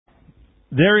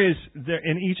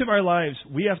In each of our lives,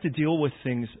 we have to deal with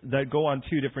things that go on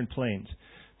two different planes.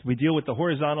 We deal with the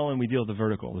horizontal and we deal with the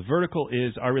vertical. The vertical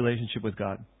is our relationship with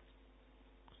God.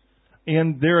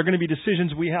 And there are going to be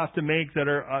decisions we have to make that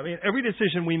are, every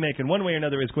decision we make in one way or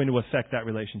another is going to affect that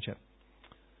relationship.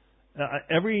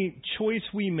 Every choice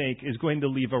we make is going to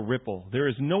leave a ripple. There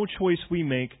is no choice we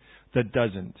make that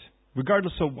doesn't.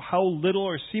 Regardless of how little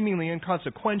or seemingly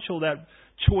inconsequential that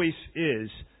choice is,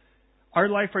 our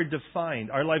lives are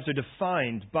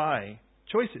defined by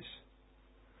choices.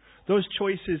 Those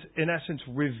choices, in essence,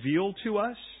 reveal to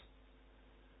us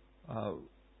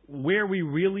where we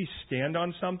really stand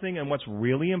on something and what's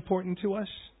really important to us.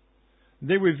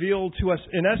 They reveal to us,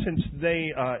 in essence,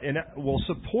 they will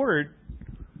support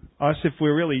us if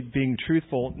we're really being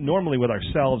truthful, normally with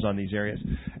ourselves on these areas.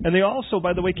 And they also,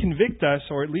 by the way, convict us,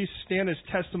 or at least stand as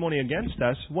testimony against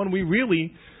us when we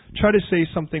really try to say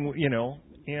something,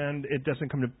 and it doesn't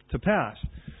come to pass.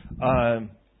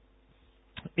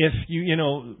 If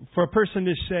for a person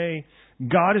to say,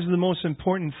 God is the most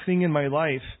important thing in my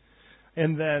life,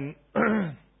 and then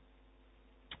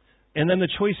the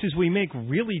choices we make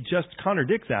really just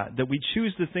contradict that we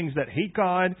choose the things that hate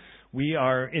God, we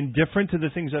are indifferent to the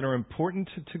things that are important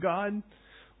to God,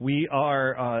 we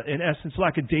are, in essence,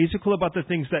 lackadaisical about the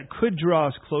things that could draw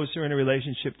us closer in a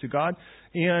relationship to God,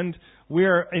 and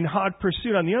we're in hot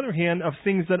pursuit, on the other hand, of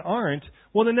things that aren't.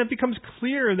 Well, then it becomes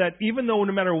clear that even though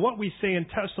no matter what we say in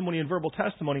testimony and verbal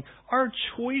testimony, our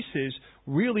choices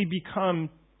really become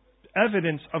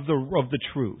evidence of the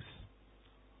truth.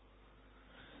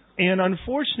 And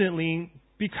unfortunately,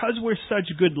 because we're such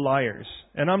good liars,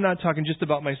 and I'm not talking just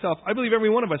about myself, I believe every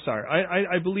one of us are.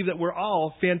 I believe that we're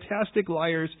all fantastic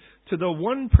liars to the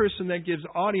one person that gives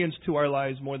audience to our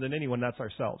lies more than anyone, that's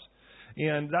ourselves.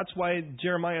 And that's why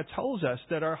Jeremiah tells us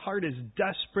that our heart is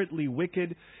desperately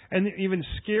wicked, and even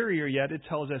scarier yet, it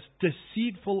tells us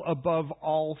deceitful above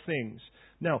all things.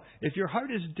 Now, if your heart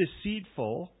is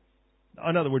deceitful,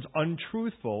 in other words,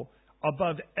 untruthful,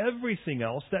 above everything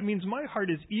else, that means my heart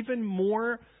is even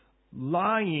more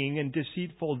lying and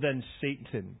deceitful than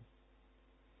Satan.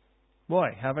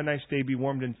 Boy, have a nice day, be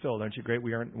warmed and filled. Aren't you great?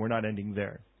 We're not ending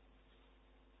there.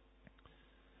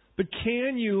 But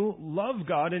can you love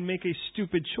God and make a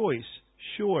stupid choice?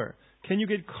 Sure. Can you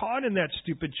get caught in that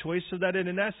stupid choice so that it,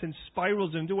 in essence,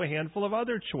 spirals into a handful of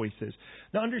other choices?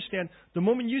 Now understand, the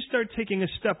moment you start taking a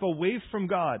step away from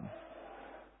God,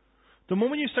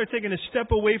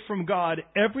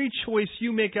 every choice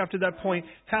you make after that point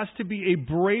has to be a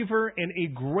braver and a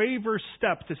graver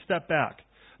step to step back.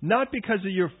 Not because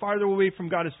you're farther away from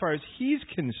God as far as He's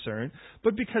concerned,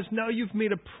 but because now you've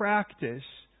made a practice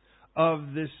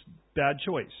of this bad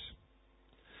choice.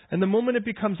 And the moment it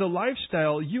becomes a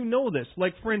lifestyle, you know this.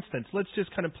 Like, for instance, let's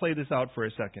just kind of play this out for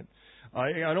a second.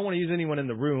 I don't want to use anyone in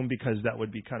the room because that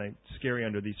would be kind of scary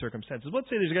under these circumstances. Let's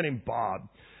say there's a guy named Bob.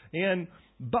 And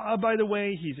Bob, by the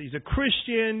way, he's a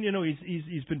Christian.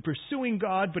 He's been pursuing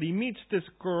God, but he meets this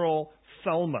girl,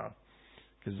 Thelma.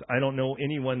 Because I don't know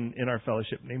anyone in our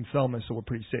fellowship named Thelma, so we're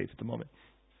pretty safe at the moment.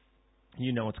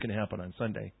 You know what's going to happen on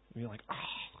Sunday. And you're like,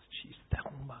 oh, geez,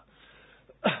 Thelma.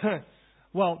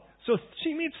 Well, so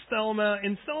she meets Thelma,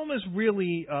 and Thelma's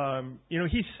really,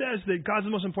 he says that God's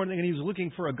the most important thing, and he's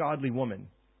looking for a godly woman.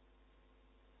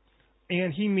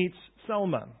 And he meets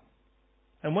Thelma.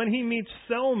 And when he meets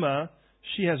Thelma,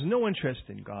 she has no interest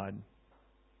in God.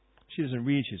 She doesn't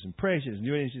read, she doesn't pray, she doesn't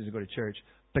do anything, she doesn't go to church.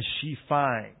 But she's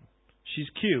fine. She's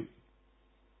cute.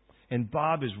 And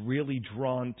Bob is really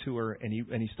drawn to her, and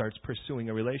he starts pursuing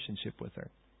a relationship with her.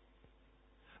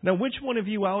 Now, which one of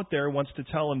you out there wants to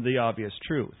tell him the obvious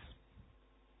truth?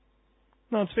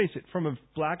 Now, let's face it, from a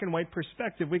black and white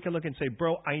perspective, we can look and say,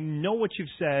 bro, I know what you've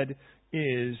said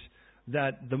is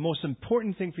that the most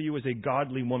important thing for you is a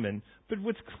godly woman. But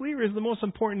what's clear is the most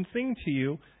important thing to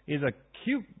you is a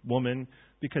cute woman,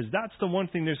 because that's the one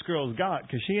thing this girl's got,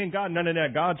 because she ain't got none of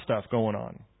that God stuff going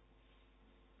on.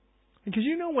 Because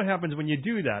you know what happens when you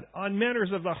do that. On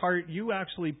matters of the heart, you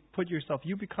actually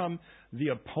you become the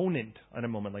opponent on a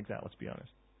moment like that, let's be honest.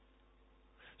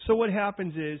 So what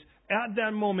happens is, at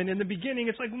that moment, in the beginning,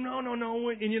 it's like, no.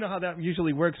 And you know how that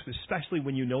usually works, especially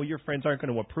when you know your friends aren't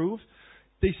going to approve.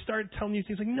 They start telling you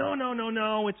things like, no.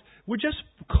 We're just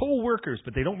co-workers,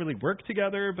 but they don't really work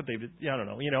together, but I don't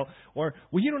know, or,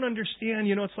 well, you don't understand,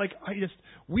 it's like,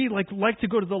 we like to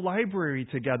go to the library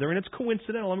together, and it's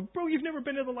coincidental. I'm like, bro, you've never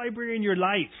been to the library in your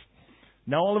life.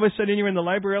 Now all of a sudden you're in the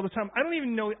library all the time. I didn't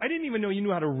even know you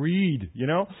knew how to read,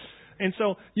 And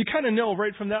so you kind of know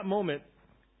right from that moment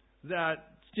that,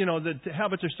 the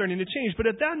habits are starting to change. But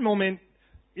at that moment,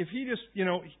 if he just,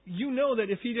 that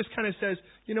if he just kind of says,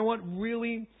 you know what,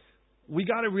 really, we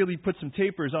got to really put some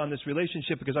tapers on this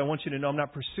relationship because I want you to know I'm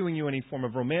not pursuing you any form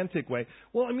of romantic way.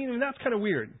 Well, I mean, that's kind of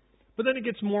weird. But then it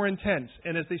gets more intense.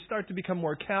 And as they start to become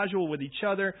more casual with each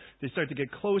other, they start to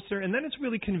get closer. And then it's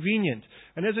really convenient.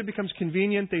 And as it becomes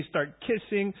convenient, they start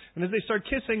kissing. And as they start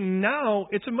kissing, now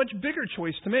it's a much bigger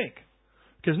choice to make.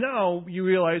 Because now you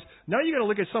realize, now you got to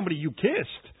look at somebody you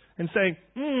kissed and say,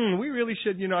 we really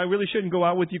should, I really shouldn't go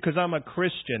out with you because I'm a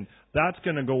Christian. That's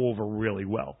going to go over really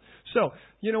well. So,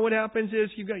 what happens is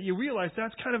you realize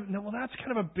that's kind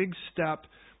of a big step.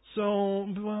 So,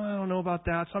 I don't know about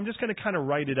that. So I'm just going to kind of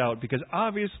write it out because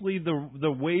obviously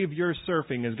the wave you're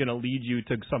surfing is going to lead you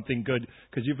to something good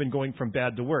because you've been going from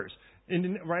bad to worse.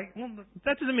 And, right? Well,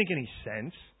 that doesn't make any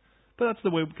sense. But that's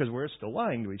the way because we're still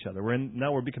lying to each other.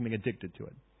 Now we're becoming addicted to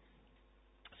it.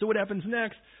 So what happens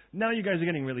next? Now you guys are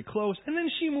getting really close. And then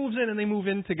she moves in and they move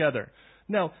in together.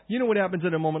 Now, you know what happens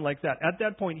at a moment like that? At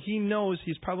that point, he knows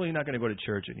he's probably not going to go to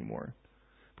church anymore.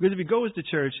 Because if he goes to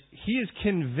church, he is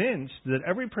convinced that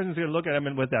every person's going to look at him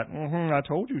and with that, I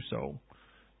told you so.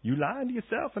 You lied to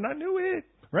yourself and I knew it.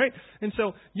 Right? And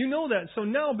so you know that. So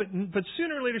now, but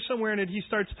sooner or later somewhere in it, he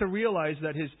starts to realize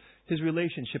that his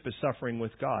relationship is suffering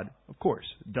with God. Of course,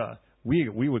 duh. We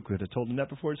could have told him that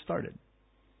before it started.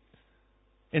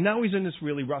 And now he's in this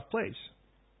really rough place.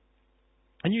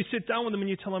 And you sit down with him and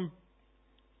you tell him,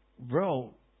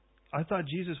 bro, I thought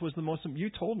you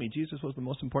told me Jesus was the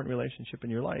most important relationship in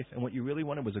your life, and what you really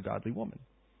wanted was a godly woman.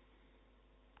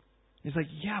 He's like,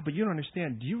 yeah, but you don't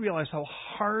understand. Do you realize how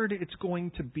hard it's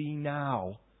going to be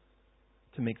now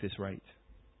to make this right?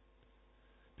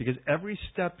 Because every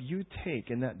step you take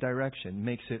in that direction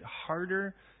makes it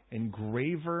harder and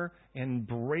graver and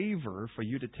braver for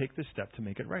you to take the step to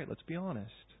make it right. Let's be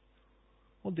honest.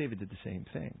 Well, David did the same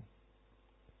thing.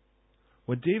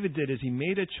 What David did is he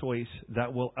made a choice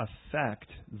that will affect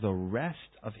the rest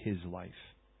of his life.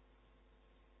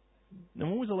 Now,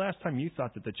 when was the last time you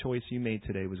thought that the choice you made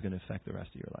today was going to affect the rest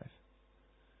of your life?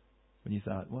 When you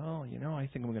thought, well, I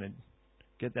think I'm going to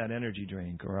get that energy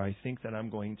drink, or I think that I'm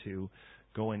going to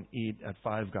go and eat at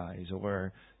Five Guys,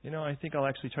 or, I think I'll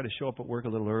actually try to show up at work a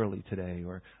little early today,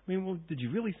 or, did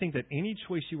you really think that any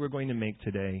choice you were going to make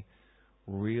today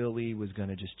really was going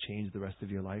to just change the rest of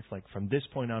your life? Like, from this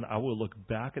point on, I will look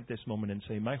back at this moment and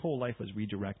say, my whole life was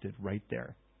redirected right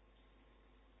there.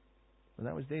 And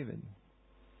that was David.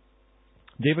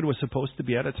 David was supposed to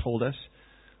be at, it told us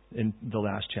in the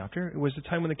last chapter, it was the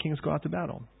time when the kings go out to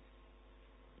battle.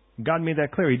 God made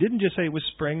that clear. He didn't just say it was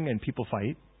spring and people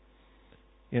fight.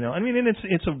 And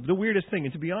it's the weirdest thing.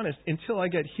 And to be honest, until I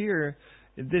get here,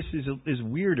 this is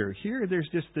weirder. Here, there's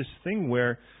just this thing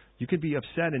where you could be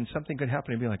upset and something could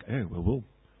happen and be like, hey, well, we'll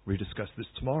rediscuss this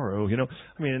tomorrow.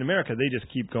 In America, they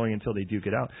just keep going until they duke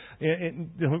it out.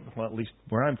 Well, at least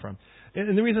where I'm from.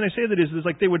 And the reason I say that is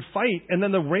like they would fight, and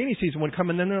then the rainy season would come,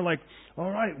 and then they're like, all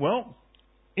right, well,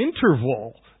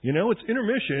 interval. It's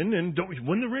intermission, and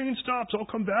when the rain stops, I'll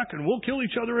come back and we'll kill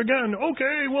each other again.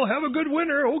 Okay, we'll have a good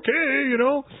winter. Okay,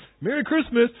 Merry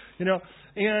Christmas.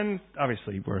 And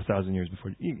obviously we're 1,000 years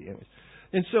before. Anyways.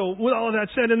 And so with all of that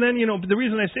said, and then, the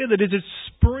reason I say that is it's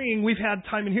spring. We've had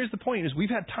time, and here's the point, is we've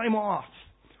had time off.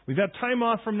 We've had time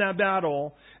off from that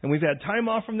battle, and we've had time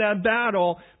off from that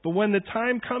battle, but when the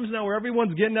time comes now where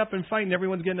everyone's getting up and fighting,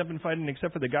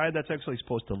 except for the guy that's actually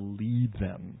supposed to lead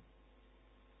them.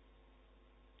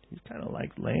 He's kind of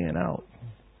like laying out.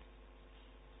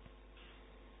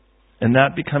 And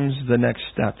that becomes the next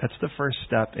step. That's the first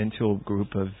step into a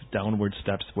group of downward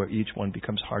steps where each one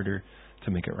becomes harder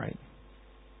to make it right.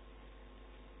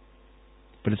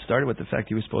 But it started with the fact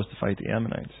he was supposed to fight the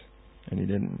Ammonites, and he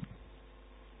didn't.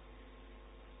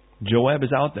 Joab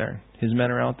is out there. His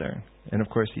men are out there. And of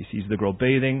course, he sees the girl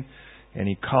bathing, and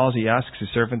he asks his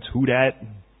servants, who that?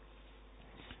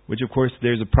 Which, of course,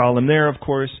 there's a problem there, of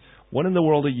course. What in the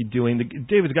world are you doing?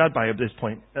 David's got by at this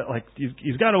point,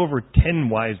 he's got over 10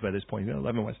 wives by this point. He's got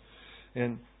 11 wives.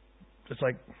 And it's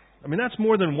like, that's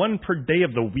more than one per day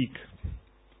of the week.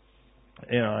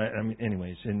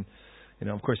 Anyways, and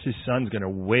of course, his son's going to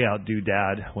way outdo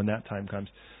Dad when that time comes.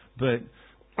 But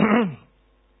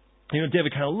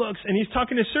David kind of looks, and he's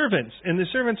talking to servants, and the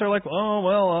servants are like,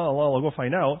 I'll go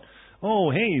find out.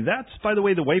 Oh, hey, that's, by the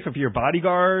way, the wife of your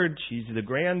bodyguard. She's the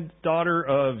granddaughter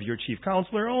of your chief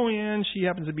counselor. Oh, yeah, and she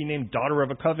happens to be named daughter of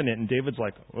a covenant. And David's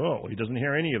like, he doesn't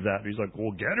hear any of that. He's like,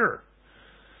 well, get her.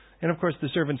 And, of course, the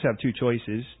servants have two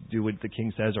choices, do what the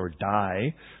king says or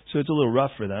die. So it's a little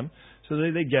rough for them. So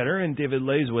they get her, and David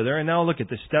lays with her. And now look at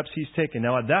the steps he's taken.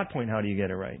 Now, at that point, how do you get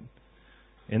it right?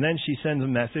 And then she sends a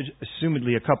message,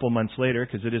 assumedly a couple months later,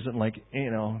 because it isn't like,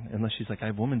 unless she's like, I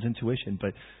have woman's intuition.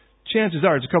 But chances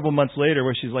are it's a couple of months later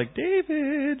where she's like,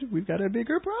 David, we've got a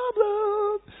bigger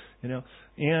problem.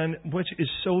 And which is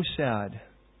so sad.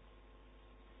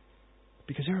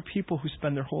 Because there are people who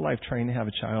spend their whole life trying to have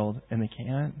a child and they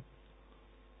can't.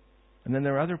 And then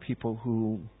there are other people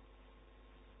who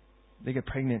they get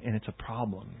pregnant and it's a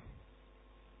problem.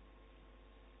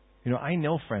 I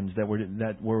know friends that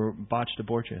were botched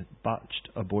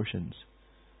abortions.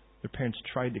 Their parents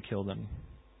tried to kill them.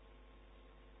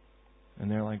 And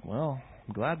they're like, well,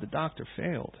 I'm glad the doctor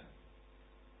failed.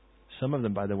 Some of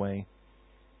them, by the way,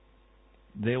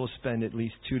 they will spend at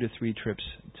least 2 to 3 trips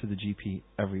to the GP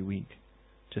every week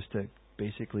just to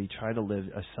basically try to live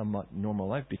a somewhat normal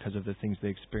life because of the things they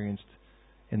experienced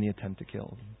in the attempt to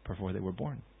kill before they were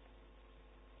born.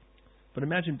 But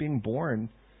imagine being born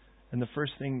and the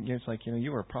first thing, it's like,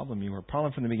 you were a problem. You were a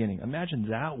problem from the beginning. Imagine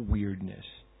that weirdness,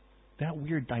 that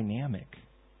weird dynamic.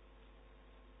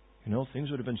 Things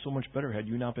would have been so much better had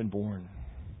you not been born.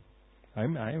 I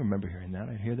remember hearing that.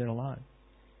 I hear that a lot.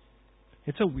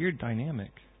 It's a weird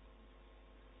dynamic.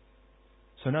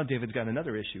 So now David's got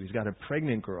another issue. He's got a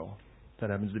pregnant girl that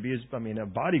happens to be a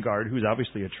bodyguard who's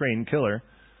obviously a trained killer,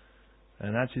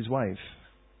 and that's his wife.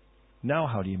 Now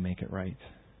how do you make it right?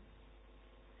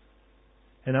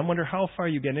 And I wonder how far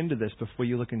you get into this before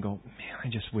you look and go, man, I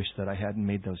just wish that I hadn't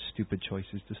made those stupid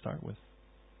choices to start with.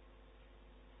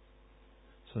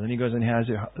 So then he goes and has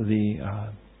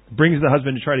brings the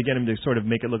husband to try to get him to sort of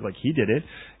make it look like he did it,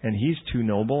 and he's too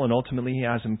noble, and ultimately he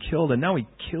has him killed, and now he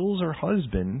kills her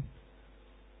husband,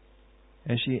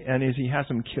 as he has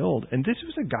him killed. And this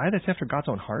was a guy that's after God's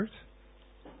own heart.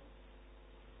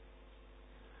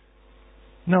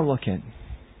 Now look at.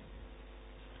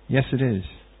 Yes, it is.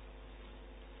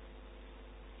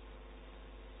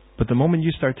 But the moment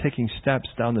you start taking steps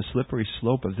down the slippery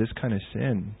slope of this kind of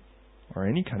sin, or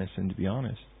any kind of sin, to be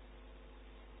honest,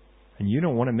 and you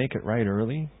don't want to make it right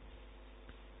early,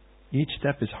 each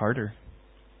step is harder.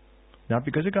 Not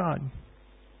because of God,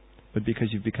 but because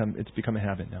it's become a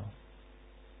habit now.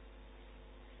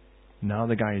 Now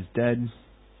the guy is dead.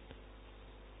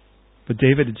 But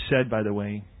David had said, by the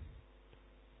way,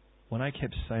 when I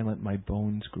kept silent, my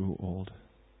bones grew old.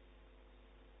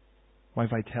 My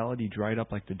vitality dried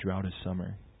up like the drought of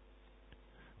summer.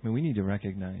 We need to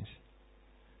recognize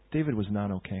David was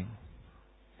not okay.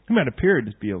 He might appear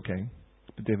to be okay,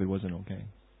 but David wasn't okay.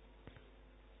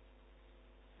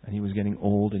 And he was getting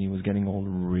old, and he was getting old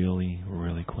really,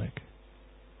 really quick.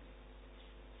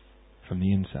 From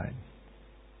the inside.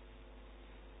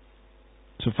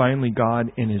 So finally,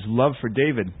 God, in His love for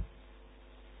David,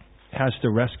 has to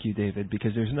rescue David,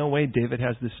 because there's no way David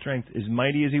has the strength, as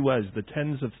mighty as he was, the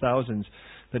tens of thousands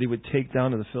that he would take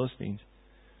down to the Philistines.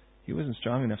 He wasn't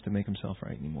strong enough to make himself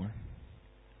right anymore.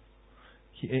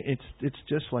 It's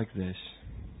just like this.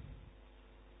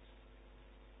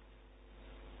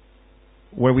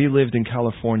 Where we lived in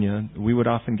California, we would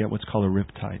often get what's called a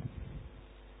riptide.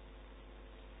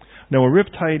 Now, a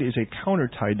riptide is a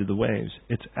countertide to the waves.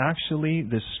 It's actually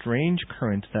this strange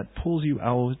current that pulls you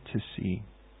out to sea.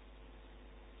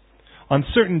 On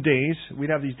certain days, we'd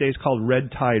have these days called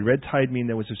red tide. Red tide mean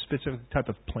there was a specific type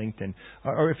of plankton,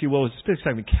 or if you will, a specific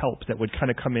type of kelp that would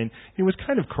kind of come in. It was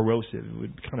kind of corrosive. It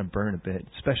would kind of burn a bit,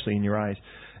 especially in your eyes.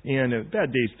 And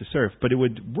bad days to surf. But it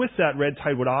would, with that red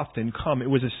tide would often come. It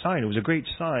was a sign. It was a great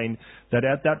sign that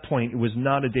at that point it was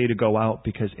not a day to go out,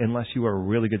 because unless you were a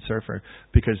really good surfer,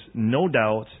 because no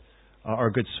doubt, or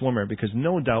a good swimmer, because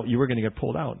no doubt you were going to get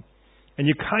pulled out. And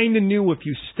you kind of knew if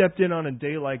you stepped in on a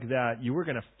day like that, you were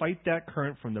going to fight that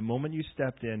current from the moment you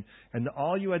stepped in. And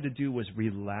all you had to do was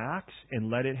relax and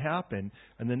let it happen.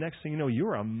 And the next thing you know, you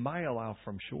were a mile out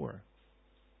from shore.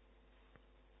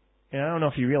 And I don't know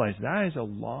if you realize, that is a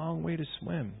long way to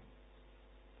swim.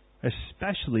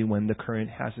 Especially when the current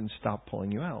hasn't stopped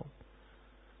pulling you out.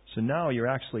 So now you're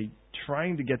actually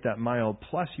trying to get that mile,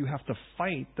 plus you have to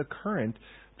fight the current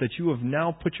that you have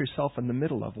now put yourself in the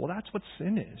middle of. Well, that's what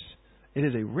sin is. It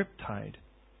is a riptide.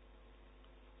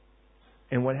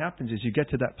 And what happens is you get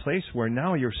to that place where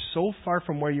now you're so far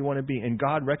from where you want to be, and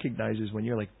God recognizes when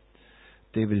you're like,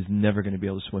 David is never going to be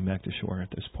able to swim back to shore at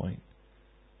this point.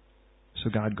 So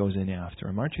God goes in after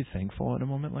him. Aren't you thankful at a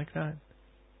moment like that?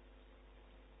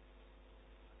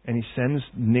 And He sends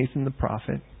Nathan the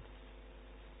prophet,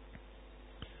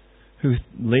 who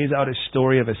lays out a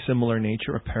story of a similar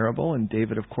nature, a parable, and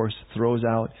David, of course, throws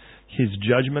out his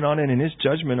judgment on it, and his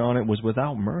judgment on it was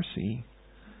without mercy.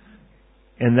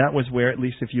 And that was where, at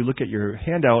least if you look at your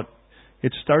handout,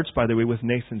 it starts, by the way, with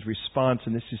Nathan's response,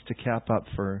 and this is to cap up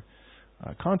for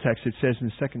context, it says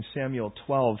in 2 Samuel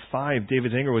 12:5,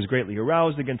 David's anger was greatly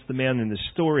aroused against the man in this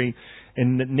story.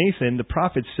 And Nathan, the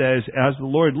prophet, says, as the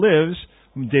Lord lives,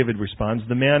 David responds,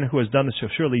 the man who has done this shall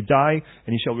surely die,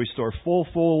 and he shall restore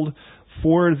fullfold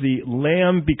for the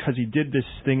lamb because he did this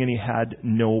thing and he had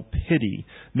no pity.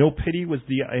 No pity was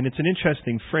and it's an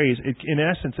interesting phrase. In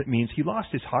essence, it means he lost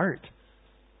his heart.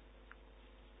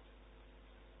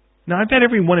 Now, I bet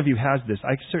every one of you has this.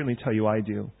 I can certainly tell you I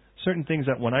do. Certain things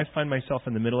that when I find myself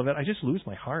in the middle of it, I just lose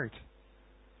my heart.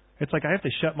 It's like I have to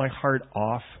shut my heart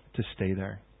off to stay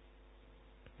there.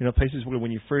 You know, places where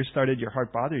when you first started, your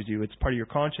heart bothers you. It's part of your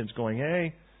conscience going,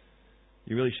 hey,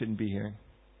 you really shouldn't be here.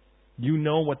 You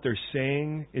know what they're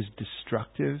saying is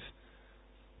destructive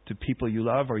to people you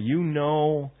love, or you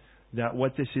know that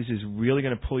what this is really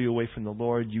going to pull you away from the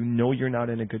Lord. You know you're not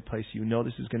in a good place. You know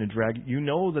this is going to drag you. You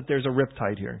know that there's a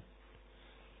riptide here.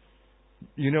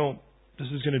 You know this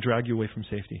is going to drag you away from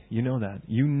safety. You know that.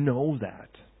 You know that.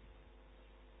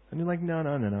 And you're like, no,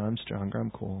 I'm stronger. I'm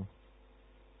cool.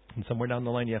 And somewhere down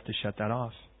the line, you have to shut that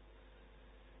off.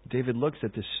 David looks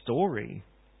at this story,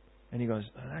 and he goes,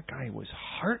 that guy was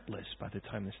heartless by the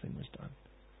time this thing was done.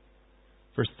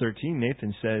 Verse 13,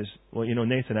 Nathan says,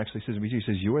 Nathan actually says, he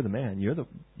says, you are the man. You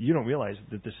don't realize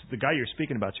that the guy you're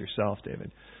speaking about is yourself,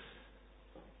 David.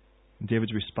 And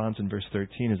David's response in verse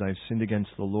 13 is, I have sinned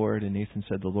against the Lord. And Nathan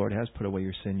said, the Lord has put away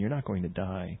your sin. You're not going to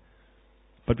die.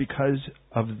 But because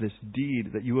of this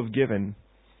deed that you have given,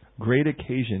 great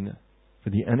occasion for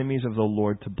the enemies of the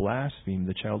Lord to blaspheme,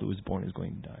 the child who was born is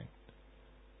going to die.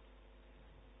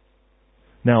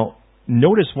 Now,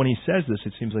 notice when he says this,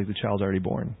 it seems like the child's already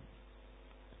born.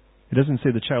 It doesn't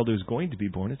say the child who is going to be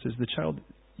born. It says the child,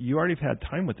 you already have had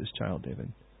time with this child,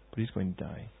 David, but he's going to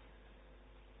die.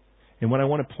 And what I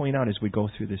want to point out as we go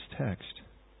through this text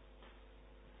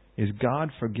is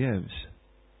God forgives,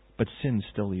 but sin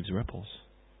still leaves ripples.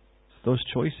 Those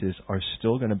choices are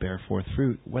still going to bear forth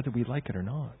fruit, whether we like it or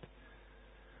not.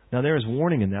 Now, there is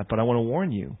warning in that, but I want to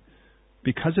warn you,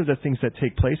 because of the things that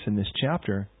take place in this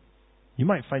chapter, you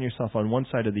might find yourself on one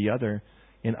side or the other,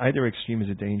 and either extreme is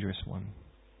a dangerous one.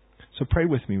 So pray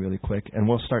with me really quick, and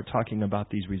we'll start talking about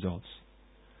these results.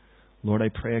 Lord, I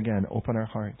pray again, open our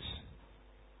hearts.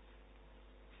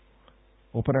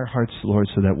 Open our hearts, Lord,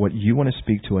 so that what you want to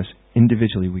speak to us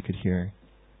individually we could hear.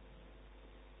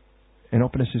 And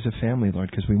open us as a family, Lord,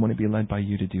 because we want to be led by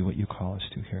you to do what you call us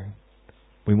to here.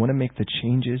 We want to make the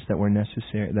changes that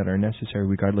are necessary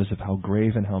regardless of how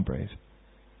grave and how brave.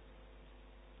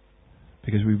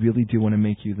 Because we really do want to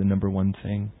make you the number one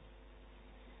thing.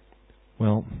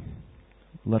 Well,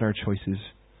 let our choices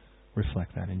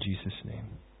reflect that in Jesus' name.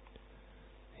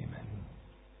 Amen.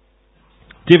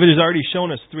 David has already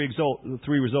shown us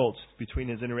three results between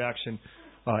his interaction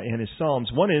and his Psalms.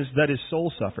 One is that his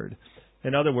soul suffered.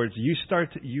 In other words, you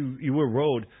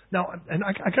erode. Now, and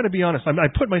I got to be honest. I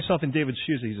put myself in David's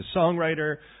shoes. He's a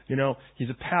songwriter. He's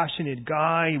a passionate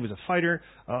guy. He was a fighter.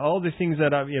 All the things that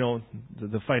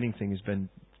the fighting thing has been,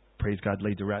 praise God,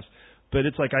 laid to rest. But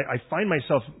it's like I find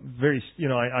myself very,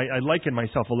 I liken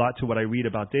myself a lot to what I read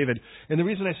about David. And the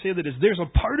reason I say that is there's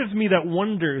a part of me that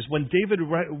wonders when David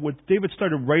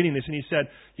started writing this, and he said,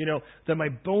 that my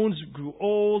bones grew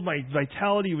old, my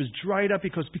vitality was dried up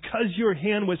because your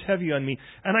hand was heavy on me.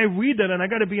 And I read that, and I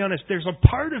got to be honest, there's a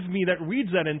part of me that reads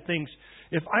that and thinks,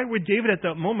 if I were David at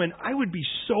that moment, I would be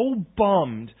so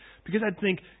bummed because I'd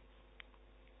think,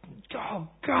 oh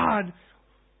God,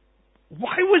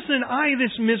 why wasn't I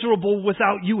this miserable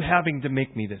without you having to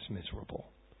make me this miserable?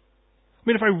 I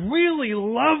mean, if I really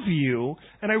love you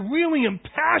and I really am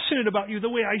passionate about you the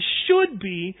way I should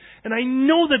be, and I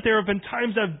know that there have been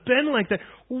times I've been like that,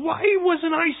 why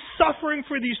wasn't I suffering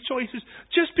for these choices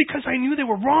just because I knew they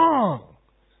were wrong?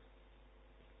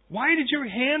 Why did your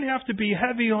hand have to be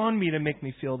heavy on me to make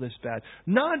me feel this bad?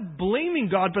 Not blaming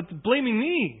God, but blaming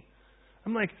me.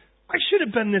 I'm like, I should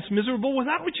have been this miserable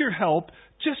without your help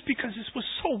just because this was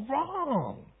so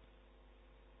wrong.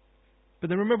 But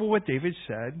then remember what David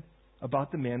said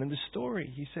about the man in the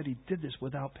story. He said he did this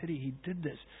without pity. He did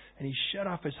this. And he shut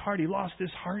off his heart. He lost his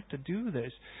heart to do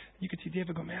this. You could see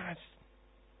David go, man,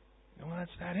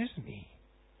 that is me.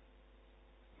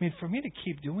 I mean, for me to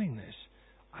keep doing this,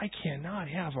 I cannot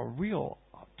have a real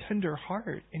tender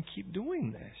heart and keep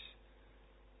doing this.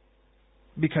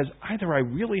 Because either I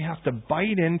really have to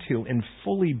bite into and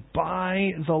fully buy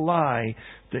the lie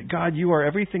that, God, you are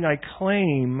everything I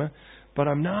claim, but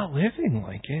I'm not living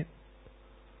like it.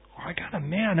 Or I got to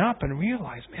man up and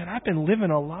realize, man, I've been living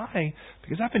a lie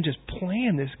because I've been just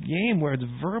playing this game where it's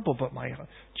verbal, but my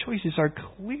choices are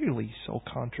clearly so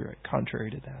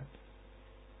contrary to that.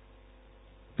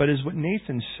 But as what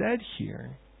Nathan said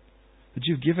here, that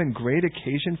you've given great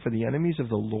occasion for the enemies of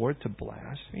the Lord to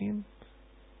blaspheme?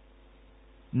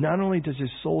 Not only does his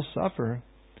soul suffer,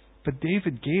 but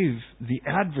David gave the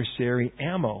adversary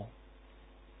ammo.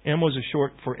 Ammo is a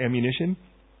short for ammunition.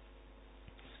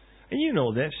 And you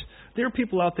know this. There are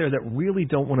people out there that really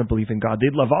don't want to believe in God. They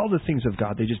love all the things of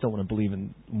God. They just don't want to believe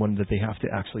in one that they have to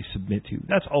actually submit to.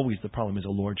 That's always the problem, is a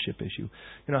lordship issue.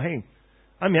 You know, hey,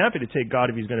 I'm happy to take God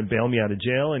if he's going to bail me out of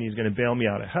jail and he's going to bail me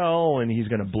out of hell and he's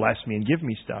going to bless me and give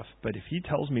me stuff. But if he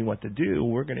tells me what to do,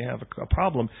 we're going to have a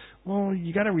problem. Well,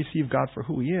 you got to receive God for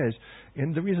who he is.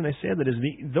 And the reason I say that is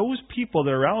those people that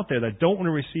are out there that don't want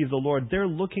to receive the Lord, they're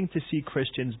looking to see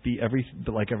Christians be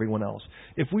like everyone else.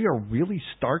 If we are really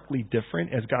starkly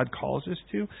different, as God calls us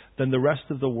to, than the rest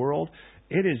of the world,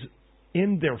 it is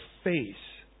in their face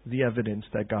the evidence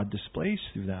that God displays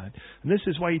through that. And this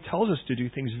is why he tells us to do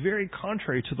things very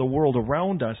contrary to the world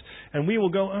around us. And we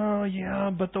will go, oh yeah,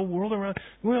 but the world around,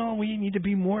 well, we need to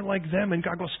be more like them. And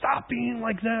God goes, stop being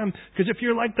like them. Because if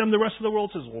you're like them, the rest of the world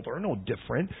says, well, they're no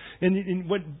different. And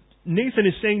what Nathan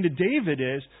is saying to David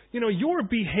is, your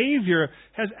behavior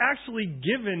has actually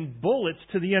given bullets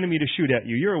to the enemy to shoot at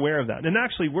you. You're aware of that. And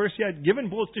actually, worse yet, given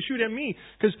bullets to shoot at me.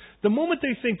 Because the moment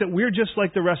they think that we're just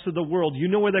like the rest of the world, you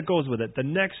know where that goes with it. The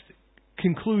next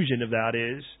conclusion of that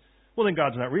is, well, then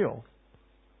God's not real.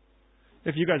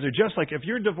 If you guys are if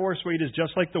your divorce rate is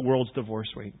just like the world's divorce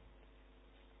rate,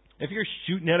 if you're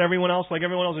shooting at everyone else like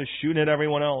everyone else is shooting at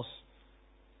everyone else,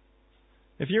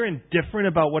 if you're indifferent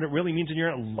about what it really means and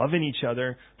you're not loving each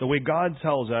other the way God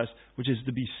tells us, which is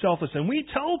to be selfless, and we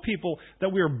tell people that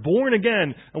we are born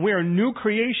again and we are new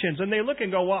creations, and they look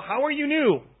and go, well, how are you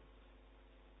new?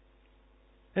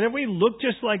 And if we look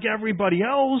just like everybody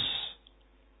else,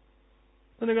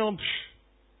 then they go,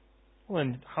 well,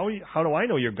 then how do I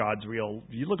know your God's real?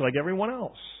 You look like everyone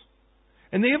else.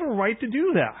 And they have a right to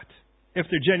do that if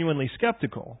they're genuinely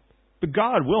skeptical. But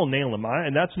God will nail them,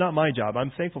 and that's not my job.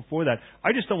 I'm thankful for that.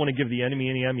 I just don't want to give the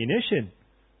enemy any ammunition.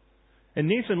 And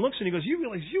Nathan looks and he goes, you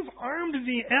realize you've armed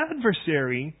the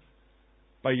adversary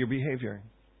by your behavior.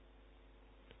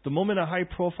 The moment a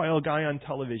high-profile guy on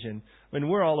television, when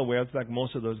we're all aware, in fact,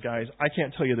 most of those guys, I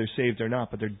can't tell you they're saved or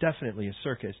not, but they're definitely a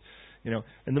circus.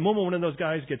 And the moment one of those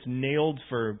guys gets nailed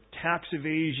for tax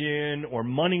evasion or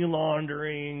money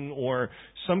laundering or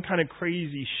some kind of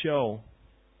crazy show,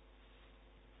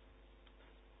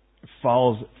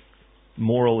 falls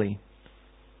morally,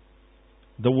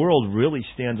 the world really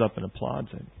stands up and applauds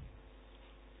it.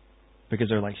 Because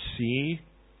they're like, see,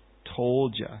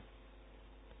 told ya.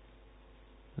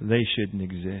 They shouldn't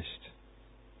exist.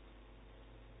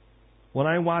 When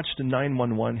I watched the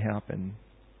 911 happen,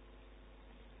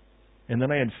 and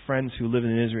then I had friends who live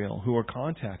in Israel who were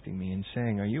contacting me and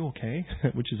saying, are you okay?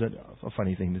 Which is a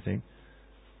funny thing to think.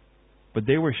 But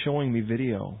they were showing me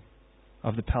video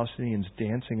of the Palestinians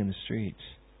dancing in the streets,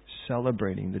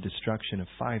 celebrating the destruction of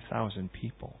 5,000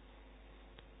 people.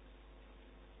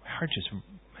 My heart just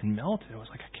melted. I was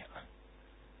like, I can't.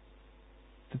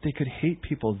 That they could hate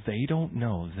people they don't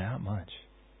know that much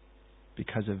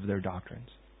because of their doctrines.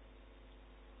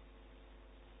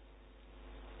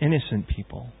 Innocent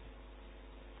people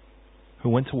who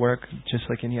went to work just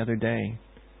like any other day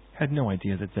had no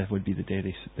idea that would be the day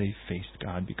they faced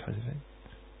God because of it.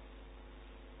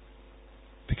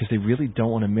 Because they really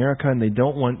don't want America, and they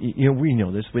don't want, we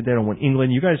know this, but they don't want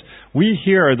England. You guys, we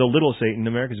here are the little Satan.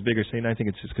 America's a bigger Satan. I think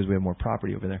it's just because we have more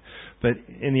property over there. But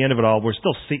in the end of it all, we're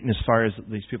still Satan as far as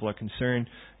these people are concerned.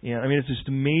 And it's just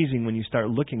amazing when you start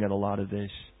looking at a lot of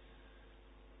this.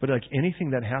 But like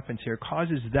anything that happens here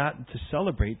causes that to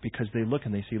celebrate, because they look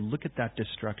and they say, look at that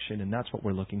destruction, and that's what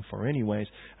we're looking for anyways.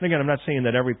 And again, I'm not saying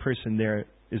that every person there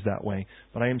is that way,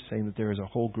 but I am saying that there is a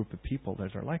whole group of people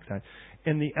that are like that.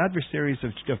 And the adversaries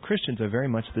of Christians are very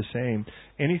much the same.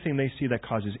 Anything they see that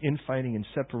causes infighting and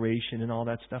separation and all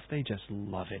that stuff, they just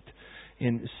love it.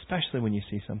 And especially when you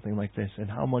see something like this,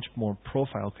 and how much more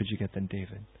profile could you get than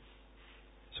David?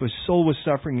 So his soul was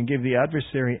suffering and gave the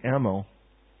adversary ammo.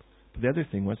 But the other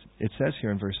thing was, it says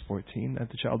here in verse 14, that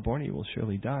the child born of you will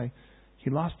surely die. He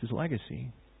lost his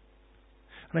legacy.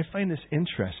 And I find this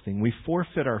interesting. We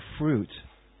forfeit our fruit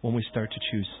when we start to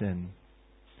choose sin.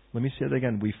 Let me say that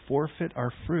again. We forfeit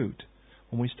our fruit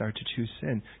when we start to choose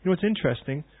sin. You know what's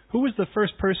interesting? Who was the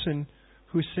first person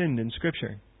who sinned in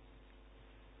Scripture?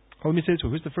 Oh, let me say this.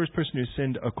 Who's the first person who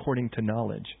sinned according to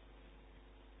knowledge?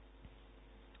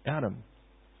 Adam.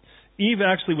 Eve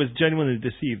actually was genuinely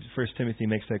deceived. 1 Timothy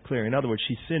makes that clear. In other words,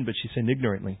 she sinned, but she sinned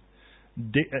ignorantly.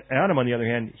 Adam, on the other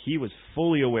hand, he was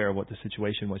fully aware of what the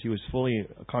situation was. He was fully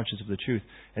conscious of the truth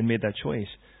and made that choice.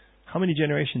 How many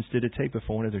generations did it take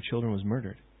before one of their children was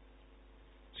murdered?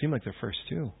 It seemed like their first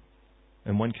two.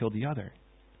 and one killed the other.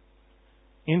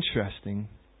 Interesting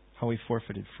how he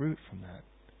forfeited fruit from that.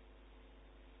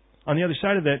 On the other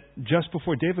side of that, just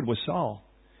before David was Saul.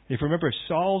 If you remember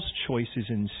Saul's choices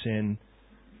in sin,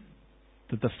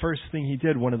 that the first thing he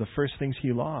did, one of the first things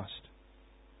he lost,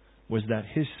 was that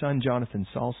his son Jonathan,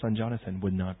 Saul's son Jonathan,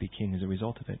 would not be king as a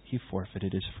result of it. He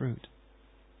forfeited his fruit.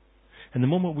 And the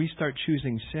moment we start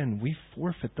choosing sin, we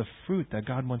forfeit the fruit that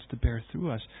God wants to bear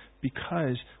through us,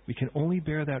 because we can only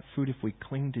bear that fruit if we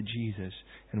cling to Jesus.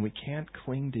 And we can't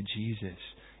cling to Jesus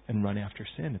and run after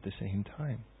sin at the same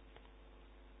time.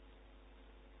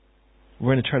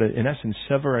 We're going to try to, in essence,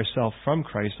 sever ourselves from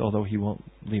Christ, although He won't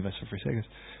leave us or forsake us.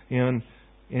 And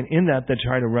in that, they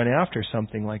try to run after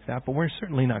something like that, but we're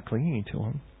certainly not clinging to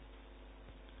Him.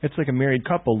 It's like a married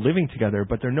couple living together,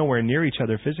 but they're nowhere near each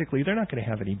other physically. They're not going to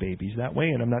have any babies that way,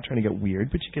 and I'm not trying to get weird,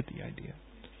 but you get the idea.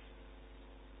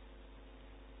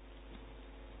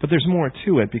 But there's more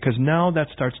to it, because now that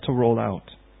starts to roll out.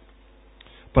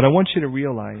 But I want you to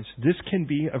realize this can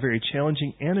be a very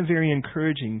challenging and a very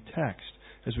encouraging text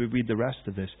as we read the rest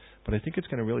of this. But I think it's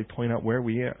going to really point out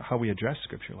how we address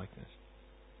Scripture like this.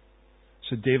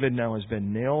 So David now has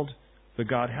been nailed, but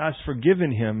God has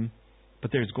forgiven him,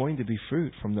 but there's going to be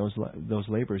fruit from those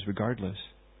labors regardless.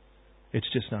 It's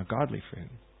just not godly fruit.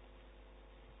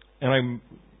 And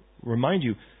I remind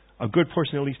you, a good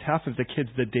portion, at least half of the kids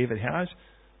that David has,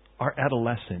 are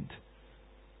adolescent.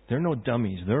 They're no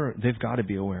dummies. They've got to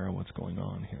be aware of what's going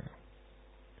on here.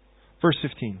 Verse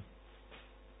 15.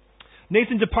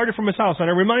 Nathan departed from his house,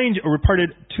 and departed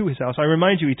to his house. I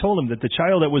remind you, he told him that the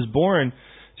child that was born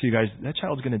to you guys, that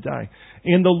child's going to die.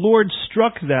 And the Lord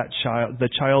struck the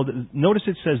child. Notice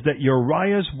it says that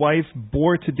Uriah's wife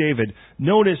bore to David.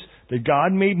 Notice that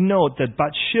God made note that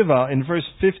Bathsheba in verse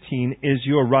 15 is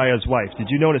Uriah's wife. Did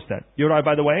you notice that? Uriah,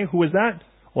 by the way, who was that?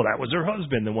 Well, that was her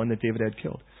husband, the one that David had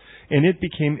killed. And it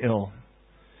became ill.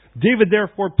 David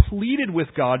therefore pleaded with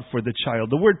God for the child.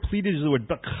 The word pleaded is the word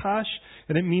bakash,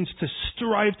 and it means to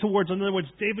strive towards. In other words,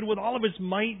 David, with all of his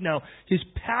might now, his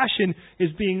passion is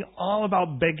being all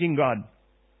about begging God.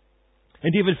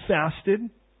 And David fasted,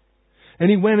 and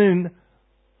he went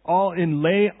and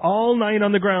lay all night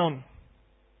on the ground.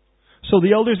 So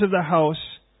the elders of the house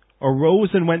arose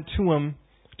and went to him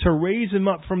to raise him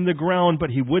up from the ground, but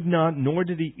he would not, nor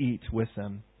did he eat with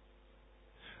them.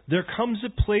 There comes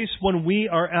a place when we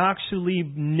are actually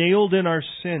nailed in our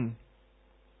sin,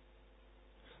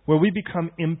 where we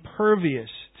become impervious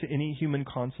to any human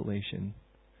consolation,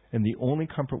 and the only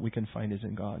comfort we can find is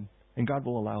in God. And God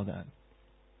will allow that.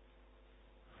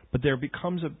 But there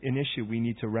becomes an issue we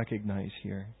need to recognize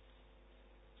here.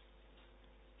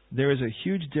 There is a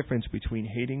huge difference between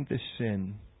hating the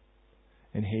sin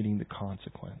and hating the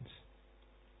consequence.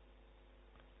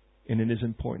 And it is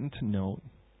important to note,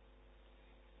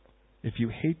 if you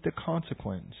hate the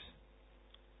consequence,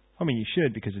 I mean, you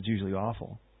should, because it's usually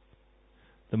awful.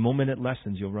 The moment it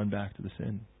lessens, you'll run back to the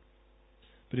sin.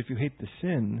 But if you hate the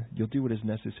sin, you'll do what is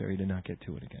necessary to not get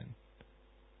to it again.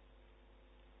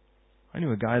 I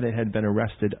knew a guy that had been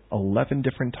arrested 11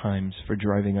 different times for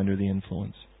driving under the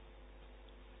influence.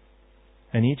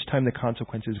 And each time the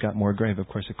consequences got more grave. Of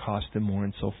course, it cost him more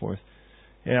and so forth.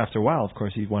 And after a while, of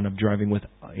course, he wound up driving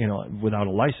without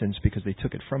a license because they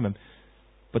took it from him.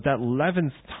 But that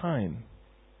 11th time,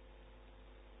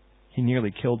 he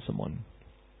nearly killed someone.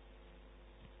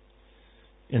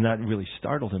 And that really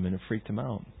startled him and it freaked him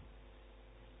out.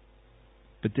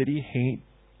 But did he hate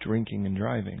drinking and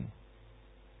driving?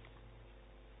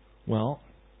 Well,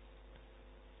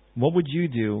 what would you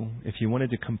do if you wanted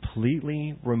to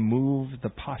completely remove the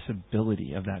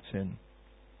possibility of that sin?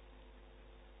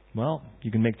 Well,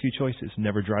 you can make two choices.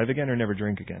 Never drive again or never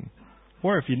drink again.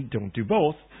 Or if you don't do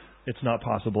both, it's not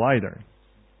possible either.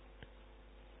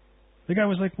 The guy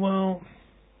was like, well,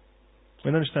 I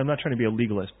understand, I'm not trying to be a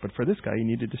legalist, but for this guy, he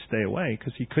needed to stay away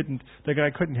because the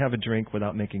guy couldn't have a drink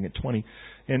without making it 20.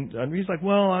 And he's like,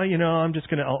 well, I'm just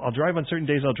going to, I'll drive on certain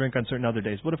days, I'll drink on certain other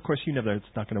days. But of course, you know that it's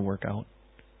not going to work out.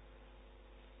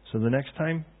 So the next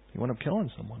time, he wound up killing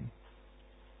someone.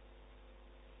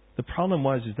 The problem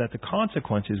is that the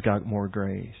consequences got more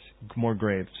grave.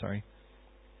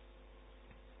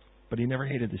 But he never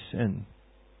hated the sin.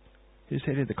 He just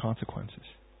hated the consequences.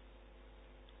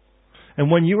 And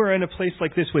when you are in a place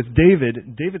like this with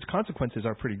David's consequences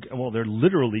are they're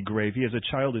literally grave. He has a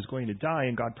child who's going to die,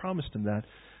 and God promised him that.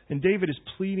 And David is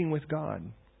pleading with God.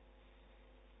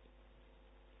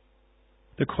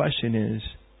 The question is,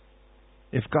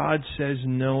 if God says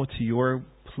no to your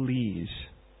pleas,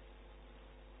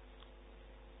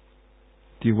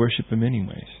 do you worship Him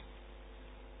anyways?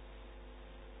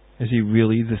 Is He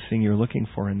really the thing you're looking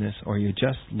for in this? Or are you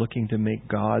just looking to make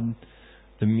God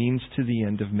the means to the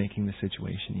end of making the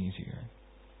situation easier?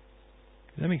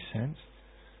 Does that make sense?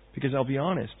 Because I'll be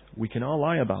honest, we can all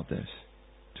lie about this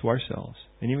to ourselves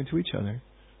and even to each other.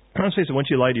 I'll say so, once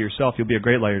you lie to yourself, you'll be a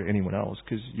great liar to anyone else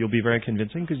because you'll be very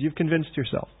convincing because you've convinced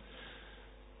yourself.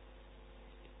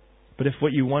 But if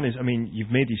what you want is,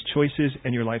 you've made these choices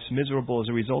and your life's miserable as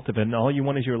a result of it, and all you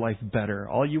want is your life better.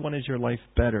 All you want is your life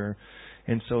better.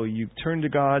 And so you turn to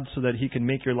God so that He can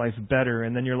make your life better,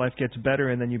 and then your life gets better,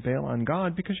 and then you bail on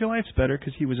God because your life's better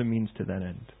because He was a means to that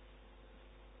end.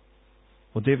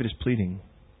 Well, David is pleading.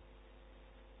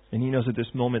 And he knows at this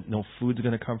moment no food's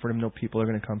going to comfort him, no people are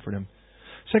going to comfort him.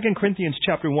 2 Corinthians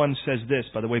chapter 1 says this,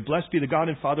 by the way, "Blessed be the God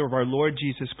and Father of our Lord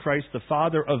Jesus Christ, the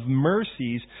Father of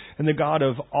mercies and the God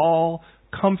of all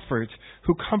comfort,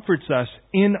 who comforts us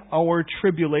in our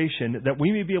tribulation, that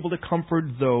we may be able to comfort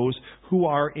those who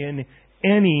are in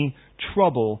any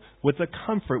trouble with the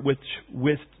comfort with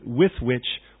which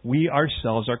we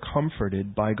ourselves are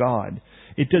comforted by God."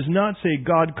 It does not say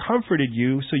God comforted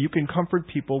you so you can comfort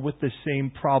people with the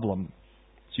same problem.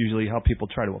 It's usually how people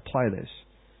try to apply this.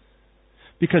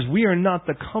 Because we are not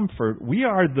the comfort, we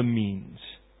are the means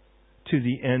to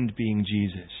the end being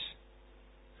Jesus.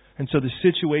 And so the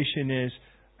situation is,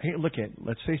 hey,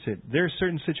 let's face it, there are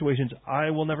certain situations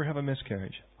I will never have a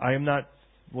miscarriage. I am not,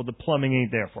 the plumbing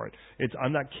ain't there for it.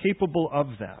 I'm not capable of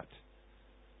that.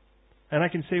 And I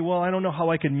can say, I don't know how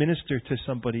I can minister to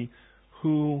somebody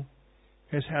who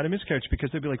has had a miscarriage, because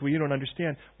they'll be like, you don't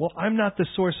understand. I'm not the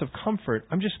source of comfort.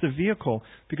 I'm just the vehicle.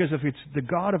 Because if it's the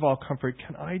God of all comfort,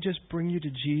 can I just bring you to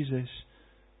Jesus?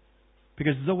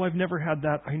 Because though I've never had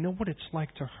that, I know what it's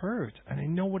like to hurt. And I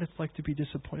know what it's like to be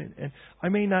disappointed. And I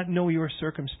may not know your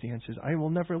circumstances. I will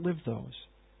never live those.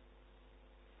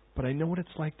 But I know what it's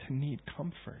like to need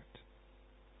comfort.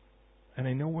 And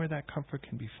I know where that comfort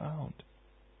can be found.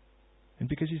 And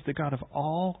because He's the God of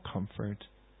all comfort,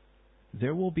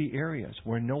 there will be areas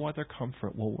where no other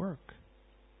comfort will work.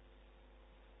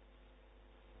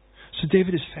 So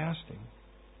David is fasting.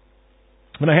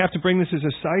 And I have to bring this as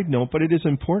a side note, but it is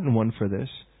an important one for this.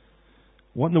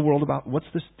 What in the world what's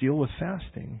this deal with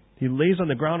fasting? He lays on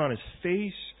the ground on his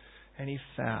face and he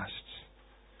fasts.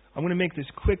 I'm going to make this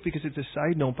quick because it's a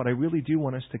side note, but I really do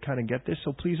want us to kind of get this.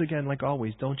 So please, again, like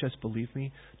always, don't just believe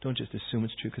me. Don't just assume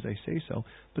it's true because I say so,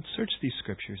 but search these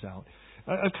scriptures out.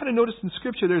 I've kind of noticed in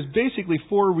Scripture there's basically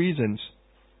 4 reasons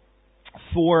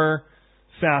for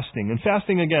fasting. And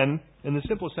fasting, again, in the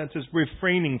simplest sense, is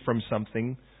refraining from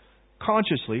something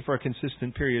consciously for a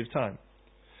consistent period of time.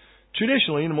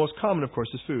 Traditionally, and the most common, of course,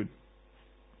 is food.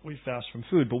 We fast from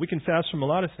food, but we can fast from a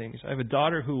lot of things. I have a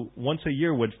daughter who once a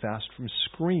year would fast from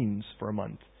screens for a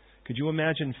month. Could you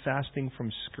imagine fasting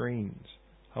from screens?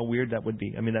 How weird that would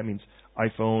be. That means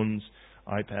iPhones,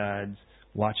 iPads,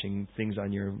 watching things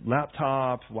on your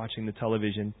laptop, watching the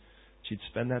television. She'd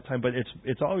spend that time, but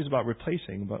it's always about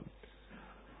replacing. But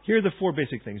here are the 4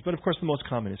 basic things. But of course, the most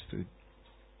common is food.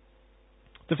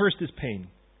 The first is pain.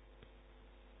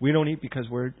 We don't eat because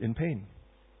we're in pain.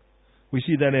 We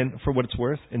see that for what it's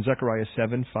worth, in Zechariah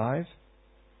 7:5.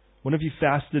 One of you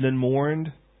fasted and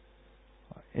mourned,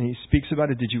 and he speaks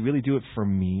about it. Did you really do it for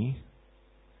me?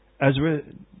 Ezra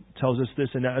tells us this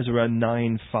in Ezra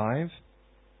 9:5.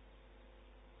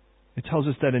 It tells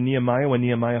us that in Nehemiah, when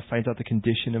Nehemiah finds out the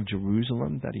condition of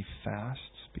Jerusalem, that he fasts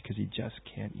because he just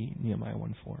can't eat. Nehemiah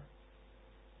 1:4.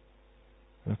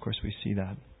 And of course we see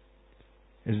that.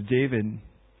 As David,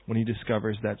 when he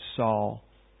discovers that Saul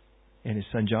and his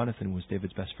son Jonathan was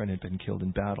David's best friend, had been killed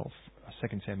in battle,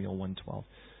 2 Samuel 1:12,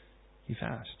 he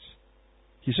fasts.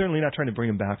 He's certainly not trying to bring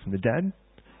him back from the dead.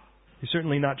 He's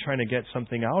certainly not trying to get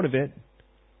something out of it.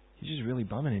 He's just really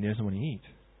bumming and he doesn't want to eat.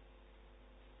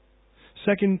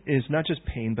 Second is not just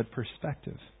pain, but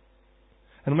perspective.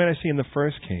 And when I see in the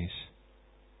first case,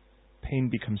 pain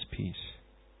becomes peace.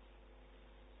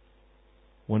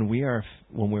 When we're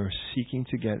seeking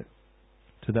to get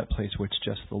to that place where it's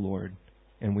just the Lord,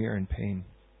 and we are in pain,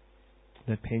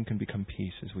 that pain can become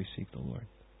peace as we seek the Lord.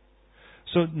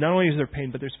 So not only is there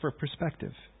pain, but there's for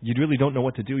perspective. You really don't know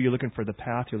what to do. You're looking for the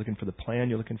path. You're looking for the plan.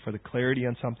 You're looking for the clarity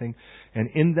on something. And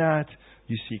in that,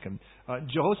 you seek Him.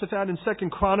 Jehoshaphat in 2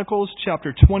 Chronicles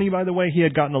chapter 20, by the way, he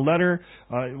had gotten a letter.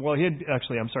 He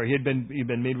had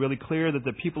been made really clear that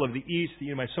the people of the east, the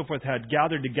Edomites, so forth, had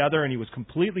gathered together, and he was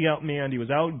completely outmanned. He was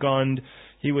outgunned.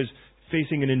 He was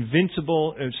facing an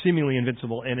seemingly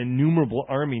invincible and innumerable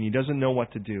army, and he doesn't know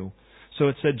what to do. So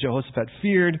it said Jehoshaphat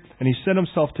feared, and he set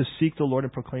himself to seek the Lord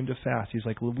and proclaim to fast. He's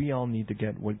like, well, we all need to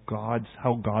get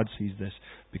how God sees this,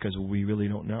 because we really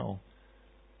don't know.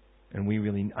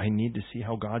 And I need to see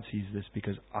how God sees this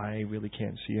because I really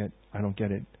can't see it. I don't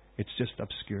get it. It's just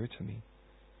obscure to me.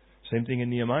 Same thing in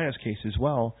Nehemiah's case as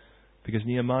well, because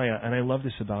Nehemiah, and I love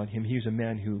this about him, he's a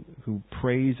man who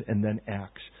prays and then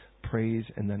acts. Prays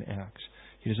and then acts.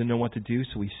 He doesn't know what to do,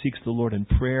 so he seeks the Lord in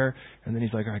prayer, and then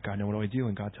he's like, all right, God, now what do I do?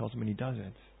 And God tells him, and he does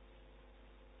it.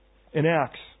 In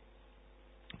Acts,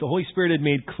 the Holy Spirit had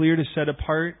made clear to set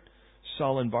apart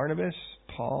Saul and Barnabas,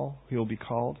 Paul, he will be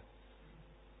called.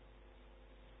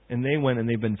 And they went and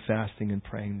they've been fasting and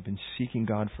praying, been seeking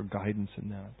God for guidance in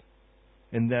that.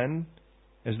 And then,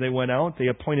 as they went out, they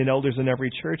appointed elders in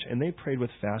every church, and they prayed with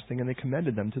fasting, and they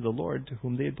commended them to the Lord to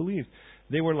whom they had believed.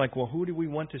 They were like, well, who do we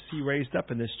want to see raised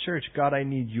up in this church? God, I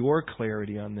need your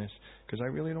clarity on this, because I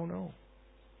really don't know.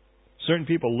 Certain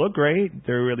people look great.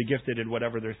 They're really gifted at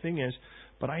whatever their thing is,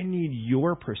 but I need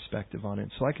your perspective on it.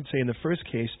 So I could say in the first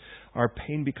case, our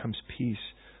pain becomes peace.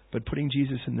 But putting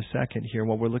Jesus in the second here,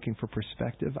 while we're looking for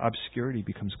perspective, obscurity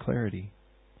becomes clarity.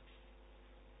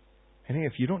 And hey,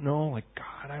 if you don't know, like,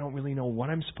 God, I don't really know what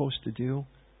I'm supposed to do,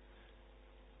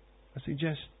 I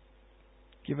suggest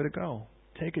give it a go.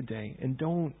 Take a day and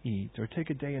don't eat, or take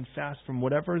a day and fast from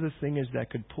whatever the thing is that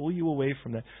could pull you away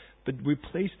from that. But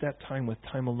replace that time with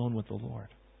time alone with the Lord.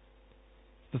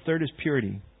 The third is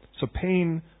purity. So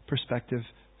pain, perspective,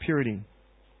 purity.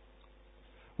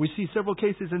 We see several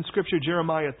cases in Scripture,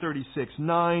 Jeremiah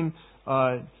 36:9.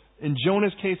 In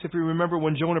Jonah's case, if you remember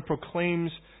when Jonah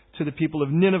proclaims to the people of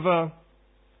Nineveh,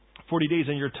 40 days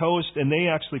on your toast, and they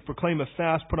actually proclaim a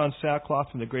fast, put on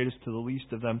sackcloth from the greatest to the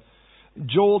least of them.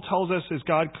 Joel tells us, as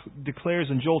God declares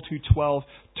in Joel 2:12,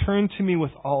 turn to me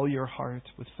with all your heart,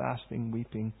 with fasting,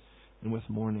 weeping, and with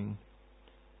mourning.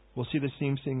 We'll see the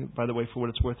same thing, by the way, for what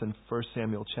it's worth, in 1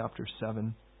 Samuel chapter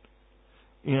 7.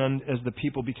 And as the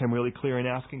people became really clear in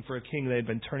asking for a king, they had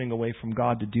been turning away from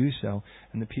God to do so.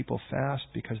 And the people fast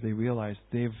because they realize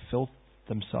they've filled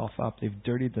themselves up. They've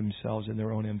dirtied themselves in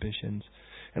their own ambitions.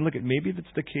 And look, maybe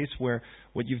that's the case where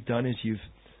what you've done is you've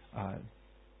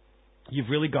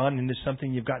really gone into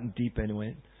something, you've gotten deep into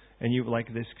it, and you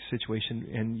like this situation,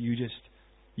 and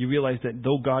you realize that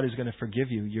though God is going to forgive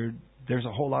you, there's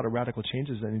a whole lot of radical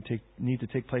changes that need to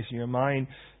take place in your mind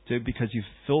because you've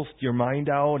filthed your mind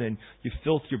out and you've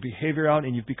filthed your behavior out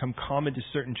and you've become common to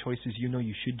certain choices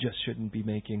you shouldn't be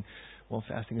making. Well,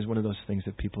 fasting is one of those things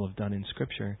that people have done in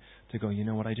Scripture to go, you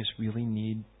know what, I just really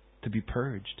need to be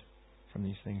purged from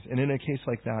these things. And in a case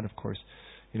like that, of course,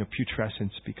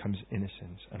 putrescence becomes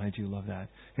innocence, and I do love that.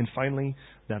 And finally,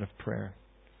 that of prayer.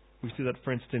 We see that,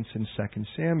 for instance, in 2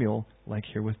 Samuel, like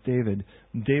here with David.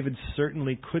 David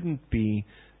certainly couldn't be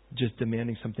just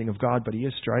demanding something of God, but he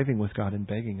is striving with God and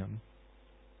begging Him.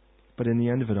 But in the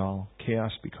end of it all,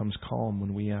 chaos becomes calm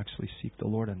when we actually seek the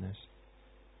Lord in this.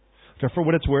 Now, for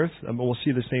what it's worth, we'll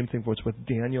see the same thing for what's worth.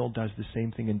 Daniel does the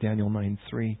same thing in Daniel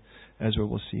 9:3. Ezra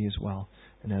will see as well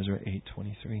in Ezra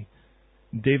 8:23.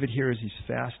 David here, as he's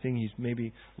fasting, he's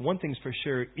maybe, one thing's for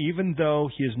sure, even though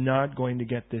he is not going to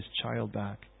get this child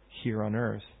back here on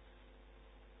earth,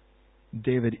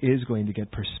 David is going to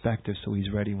get perspective, so he's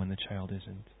ready when the child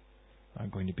isn't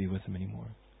going to be with him anymore.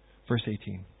 Verse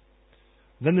 18.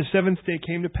 Then the seventh day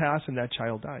came to pass, and that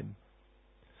child died.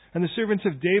 And the servants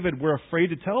of David were afraid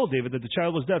to tell David that the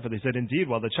child was dead. For they said, indeed,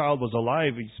 while the child was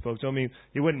alive, he spoke to him.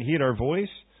 He wouldn't heed our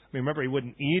voice. Remember, he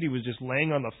wouldn't eat. He was just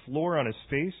laying on the floor on his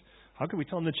face. How could we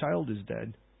tell him the child is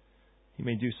dead? He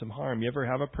may do some harm. You ever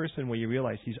have a person where you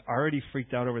realize he's already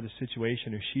freaked out over the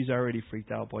situation, or she's already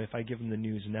freaked out? Boy, if I give them the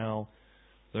news now,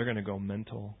 they're going to go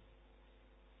mental.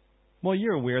 Well,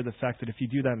 you're aware of the fact that if you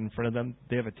do that in front of them,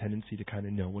 they have a tendency to kind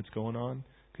of know what's going on,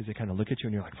 because they kind of look at you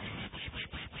and you're like,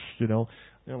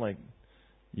 they're like,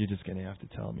 you're just going to have to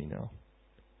tell me now.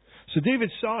 So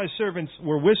David saw his servants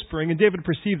were whispering, and David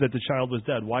perceived that the child was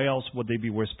dead. Why else would they be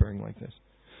whispering like this?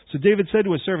 So David said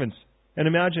to his servants, and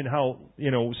imagine how,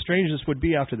 strange this would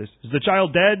be after this. Is the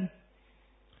child dead?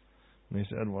 And they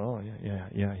said, well,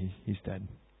 yeah, he's dead.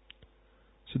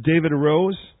 So David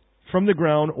arose from the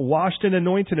ground, washed and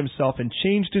anointed himself, and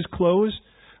changed his clothes,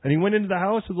 and he went into the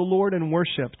house of the Lord and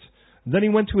worshipped. Then he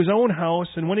went to his own house,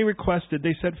 and when he requested,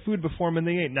 they set food before him, and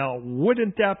they ate. Now,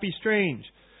 wouldn't that be strange?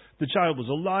 The child was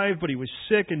alive, but he was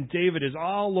sick, and David is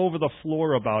all over the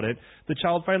floor about it. The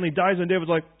child finally dies, and David's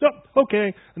like, oh,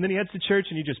 okay. And then he heads to church,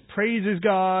 and he just praises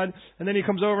God. And then he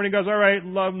comes over, and he goes, all right,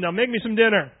 love, now make me some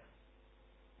dinner.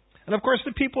 And of course,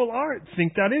 the people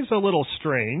think that is a little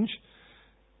strange.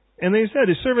 And they said,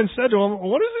 his servants said to him,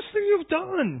 what is this thing you've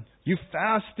done? You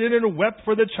fasted and wept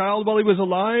for the child while he was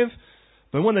alive,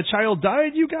 but when the child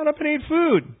died, you got up and ate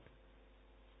food.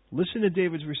 Listen to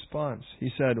David's response.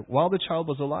 He said, while the child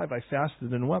was alive, I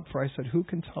fasted and wept, for I said, who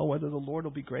can tell whether the Lord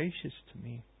will be gracious to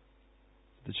me?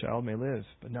 The child may live,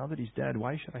 but now that he's dead,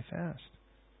 why should I fast?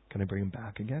 Can I bring him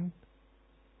back again?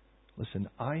 Listen,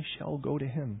 I shall go to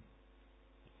him,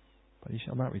 but he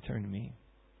shall not return to me.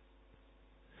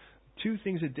 Two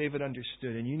things that David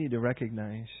understood, and you need to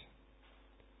recognize,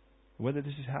 whether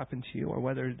this has happened to you or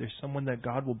whether there's someone that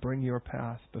God will bring your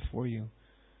path before you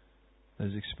that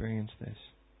has experienced this.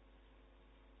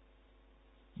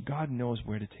 God knows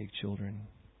where to take children,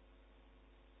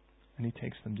 and He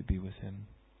takes them to be with Him.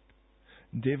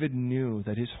 David knew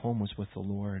that his home was with the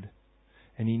Lord,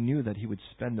 and he knew that he would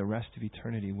spend the rest of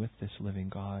eternity with this living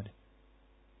God.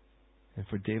 And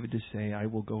for David to say, I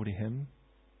will go to Him,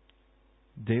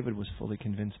 David was fully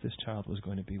convinced this child was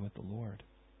going to be with the Lord.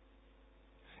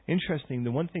 Interesting,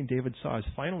 the one thing David saw as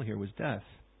final here was death.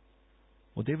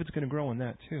 Well, David's going to grow in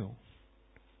that too.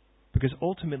 Because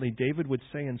ultimately, David would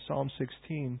say in Psalm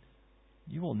 16,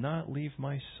 you will not leave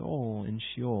my soul in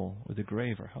Sheol, or the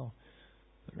grave, or hell.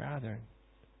 But rather,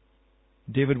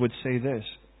 David would say this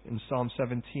in Psalm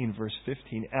 17, verse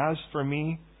 15, as for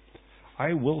me,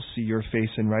 I will see your face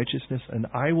in righteousness, and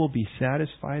I will be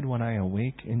satisfied when I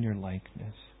awake in your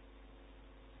likeness.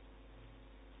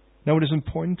 Now, it is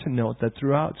important to note that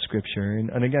throughout Scripture,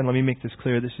 and again, let me make this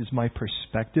clear, this is my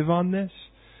perspective on this,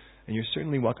 and you're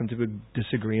certainly welcome to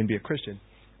disagree and be a Christian,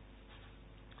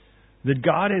 that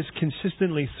God has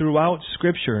consistently throughout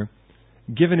Scripture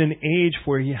given an age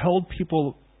where He held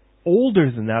people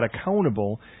older than that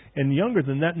accountable and younger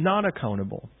than that not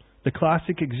accountable. The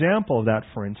classic example of that,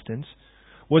 for instance,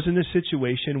 was in the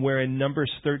situation where in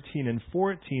Numbers 13 and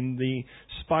 14, the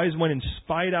spies went and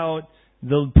spied out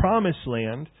the promised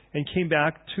land and came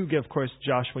back to give, of course,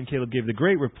 Joshua and Caleb gave the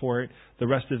great report. The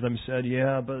rest of them said,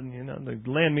 yeah, but the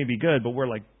land may be good, but we're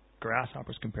like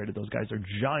grasshoppers compared to those guys. They're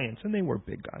giants, and they were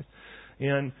big guys.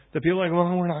 And the people are like,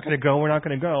 well, we're not going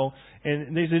to go.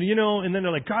 And they said, and then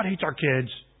they're like, God hates our kids.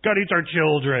 God hates our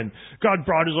children. God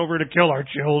brought us over to kill our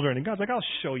children. And God's like, I'll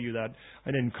show you that.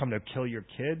 I didn't come to kill your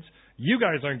kids. You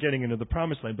guys aren't getting into the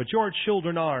promised land, but your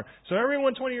children are. So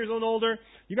everyone 20 years old and older,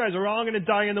 you guys are all going to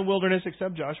die in the wilderness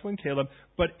except Joshua and Caleb.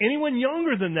 But anyone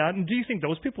younger than that, and do you think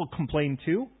those people complain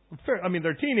too? I mean,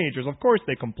 they're teenagers. Of course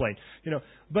they complain.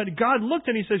 But God looked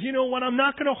and He says, you know what? I'm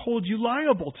not going to hold you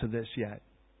liable to this yet.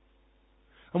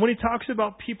 And when He talks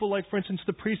about people like, for instance,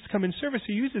 the priests come in service,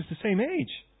 He uses the same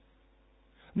age.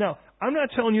 Now, I'm not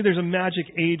telling you there's a magic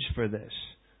age for this.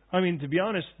 I mean, to be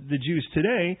honest, the Jews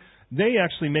today, they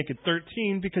actually make it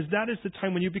 13 because that is the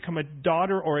time when you become a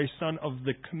daughter or a son of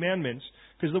the commandments.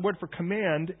 Because the word for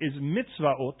command is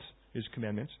mitzvahot, is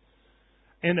commandments.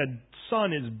 And a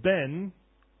son is ben,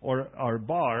 or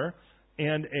bar,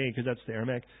 and because that's the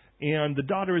Aramaic. And the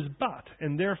daughter is bat.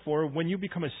 And therefore, when you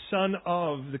become a son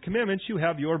of the commandments, you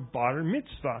have your bar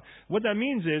mitzvah. What that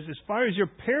means is, as far as your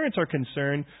parents are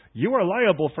concerned, you are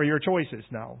liable for your choices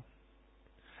now.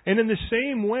 And in the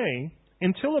same way,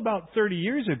 until about 30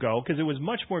 years ago, because it was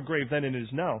much more grave then than it is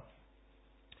now,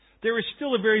 there is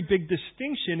still a very big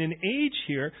distinction in age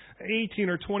here, 18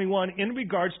 or 21, in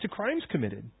regards to crimes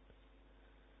committed.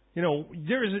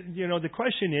 The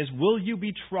question is, will you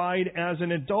be tried as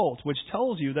an adult? Which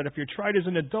tells you that if you're tried as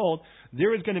an adult,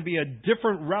 there is going to be a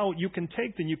different route you can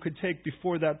take than you could take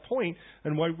before that point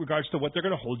in regards to what they're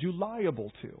going to hold you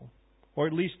liable to, or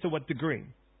at least to what degree.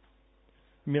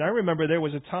 I mean, I remember there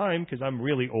was a time, because I'm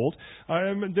really old,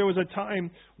 there was a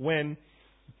time when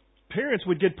parents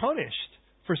would get punished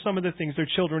for some of the things their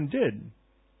children did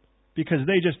because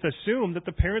they just assumed that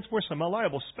the parents were somehow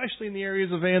liable, especially in the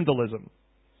areas of vandalism.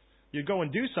 You'd go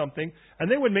and do something, and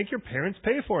they would make your parents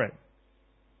pay for it.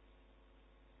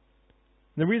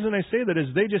 The reason I say that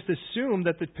is they just assumed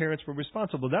that the parents were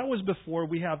responsible. That was before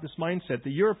we have this mindset,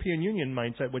 the European Union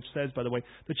mindset, which says, by the way,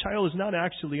 the child is not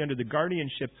actually under the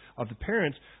guardianship of the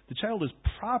parents. The child is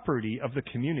property of the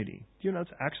community. Do you know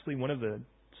that's actually one of the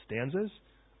stanzas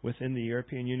within the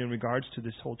European Union in regards to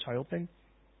this whole child thing?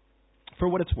 For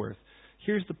what it's worth,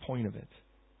 here's the point of it.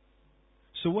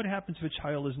 So what happens if a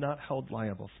child is not held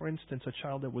liable? For instance, a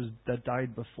child that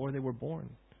died before they were born.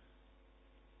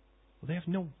 Well, they have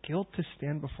no guilt to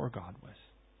stand before God with.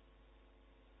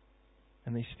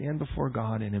 And they stand before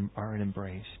God and are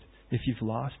embraced. If you've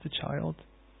lost a child,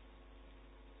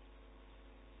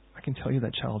 I can tell you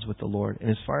that child's with the Lord. And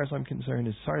as far as I'm concerned,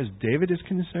 as far as David is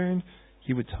concerned,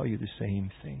 he would tell you the same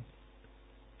thing.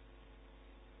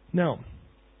 Now,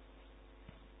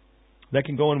 that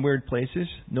can go in weird places,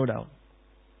 no doubt.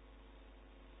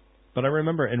 But I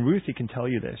remember, and Ruthie can tell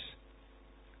you this,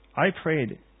 I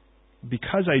prayed,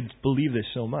 because I believe this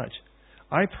so much,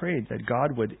 I prayed that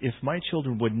God would, if my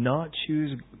children would not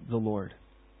choose the Lord,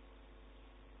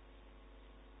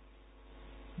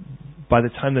 by the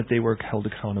time that they were held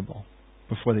accountable,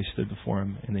 before they stood before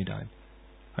Him and they died,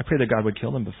 I pray that God would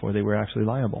kill them before they were actually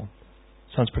liable.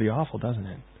 Sounds pretty awful, doesn't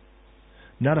it?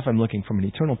 Not if I'm looking from an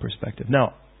eternal perspective.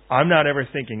 Now, I'm not ever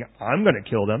thinking I'm going to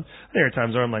kill them. There are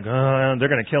times where I'm like, oh, they're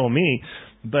going to kill me.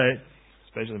 But,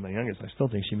 especially my youngest, I still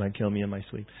think she might kill me in my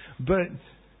sleep.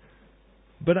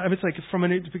 But I was like,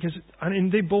 because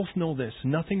they both know this.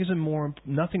 Nothing is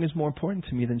more important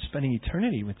to me than spending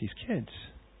eternity with these kids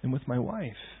and with my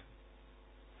wife.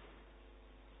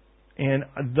 And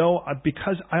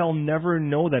because I'll never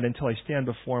know that until I stand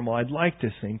before Him, well, I'd like to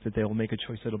think that they will make a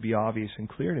choice that will be obvious and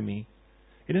clear to me.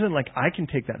 It isn't like I can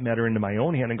take that matter into my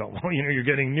own hand and go, well, you're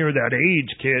getting near that age,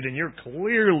 kid, and you're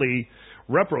clearly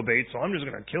reprobate, so I'm just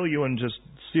going to kill you and just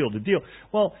seal the deal.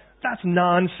 Well, that's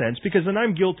nonsense, because then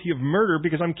I'm guilty of murder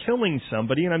because I'm killing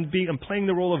somebody and I'm playing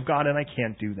the role of God, and I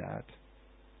can't do that.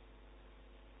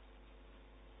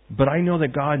 But I know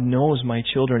that God knows my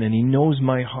children and He knows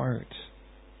my heart.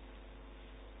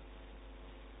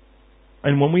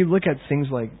 And when we look at things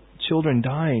like children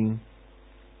dying,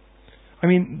 I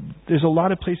mean, there's a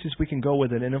lot of places we can go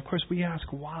with it. And of course we ask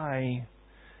why.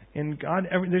 And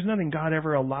there's nothing God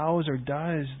ever allows or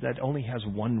does that only has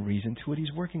one reason to it.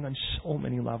 He's working on so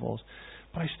many levels.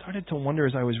 But I started to wonder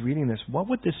as I was reading this, what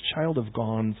would this child have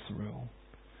gone through?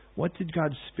 What did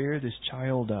God spare this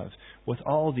child of? With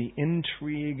all the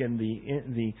intrigue and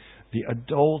the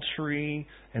adultery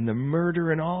and the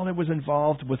murder and all that was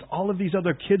involved, with all of these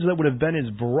other kids that would have been his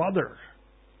brother.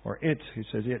 Or it, he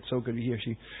says, it, so could he or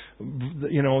she.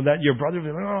 That your brother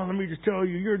was like, oh, let me just tell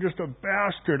you, you're just a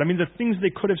bastard. I mean, the things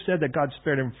they could have said that God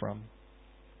spared him from.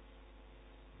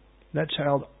 That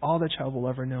child, all that child will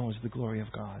ever know is the glory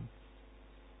of God.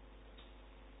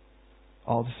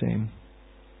 All the same,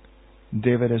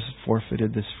 David has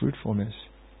forfeited this fruitfulness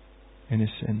in his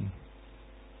sin.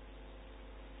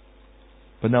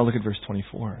 But now look at verse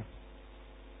 24.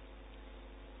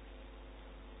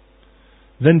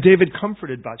 Then David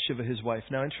comforted Bathsheba, his wife.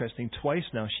 Now interesting, twice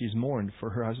now she's mourned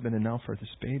for her husband and now for this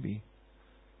baby.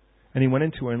 And he went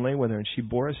into her and lay with her, and she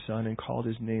bore a son and called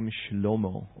his name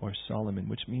Shlomo, or Solomon,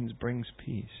 which means brings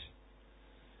peace.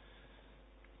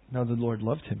 Now the Lord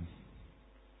loved him.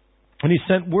 And He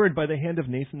sent word by the hand of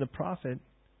Nathan the prophet,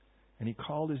 and He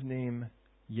called his name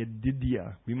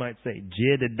Yedidiah. We might say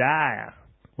Jedediah,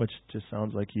 which just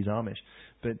sounds like he's Amish.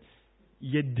 But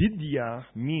Yedidiah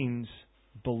means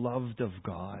beloved of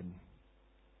God.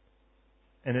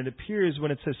 And it appears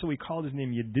when it says, so He called his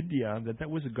name Yedidiah, that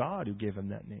was God who gave him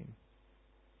that name.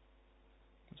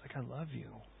 It's like, I love you.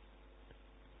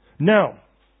 Now,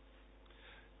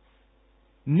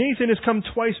 Nathan has come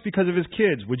twice because of his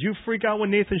kids. Would you freak out when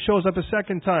Nathan shows up a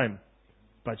second time?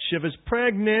 Bathsheba's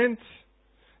pregnant.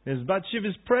 As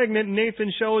Bathsheba's pregnant,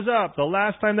 Nathan shows up. The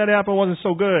last time that happened wasn't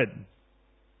so good.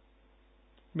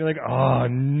 Be like, oh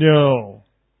no.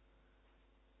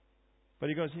 But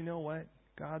he goes, you know what?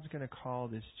 God's going to call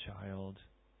this child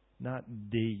not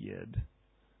David,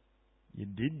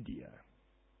 Yedidiah,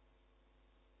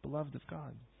 beloved of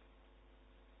God.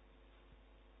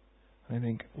 I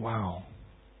think, wow,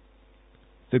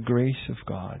 the grace of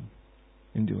God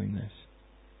in doing this.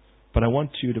 But I want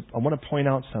to point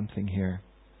out something here.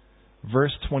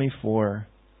 Verse 24,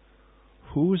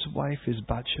 whose wife is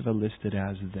Bathsheba listed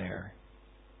as there?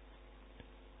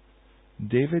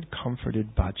 David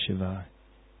comforted Bathsheba,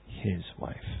 his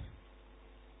wife.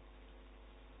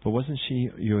 But wasn't she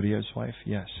Uriah's wife?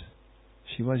 Yes,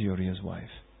 she was Uriah's wife.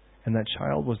 And that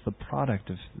child was the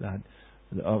product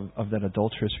of that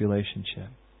adulterous relationship.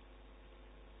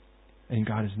 And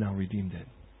God has now redeemed it.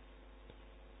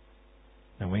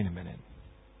 Now wait a minute.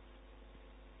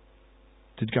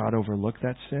 Did God overlook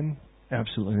that sin?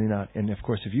 Absolutely not. And of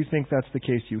course, if you think that's the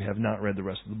case, you have not read the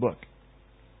rest of the book.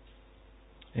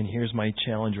 And here's my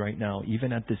challenge right now,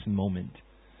 even at this moment.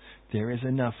 There is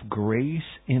enough grace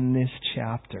in this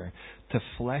chapter to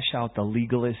flesh out the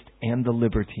legalist and the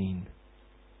libertine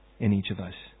in each of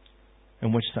us,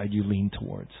 and which side you lean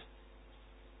towards.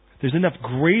 There's enough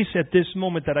grace at this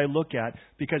moment that I look at,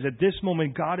 because at this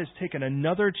moment God has taken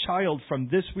another child from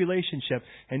this relationship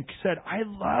and said, I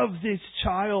love this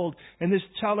child. And this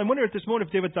child, I wonder at this moment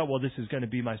if David thought, well, this is going to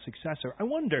be my successor. I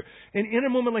wonder. And in a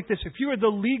moment like this, if you were the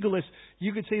legalist,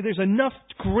 you could say there's enough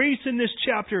grace in this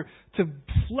chapter to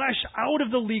flesh out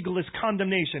of the legalist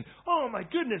condemnation. Oh my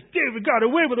goodness, David got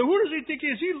away with it. Who does he think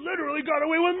he is? He literally got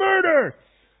away with murder.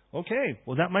 Okay,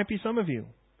 well that might be some of you.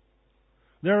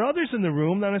 There are others in the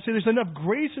room that I say there's enough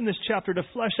grace in this chapter to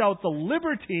flesh out the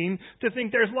libertine to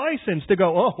think there's license to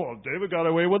go, oh, well, David got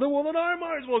away with it, well, then I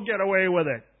might as well get away with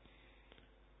it.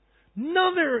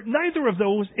 Neither of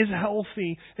those is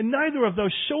healthy, and neither of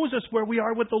those shows us where we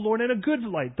are with the Lord in a good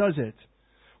light, does it?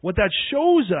 What that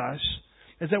shows us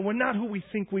is that we're not who we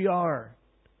think we are.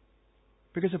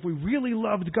 Because if we really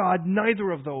loved God,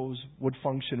 neither of those would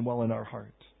function well in our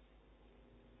heart.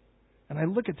 And I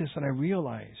look at this and I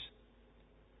realize,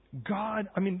 God,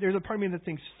 there's a part of me that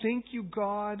thinks, thank you,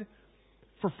 God,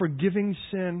 for forgiving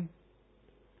sin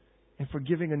and for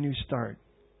giving a new start.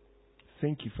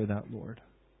 Thank you for that, Lord.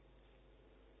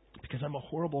 Because I'm a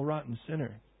horrible, rotten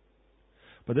sinner.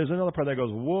 But there's another part that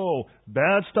goes, whoa,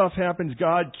 bad stuff happens,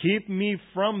 God, keep me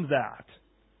from that.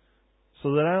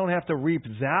 So that I don't have to reap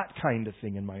that kind of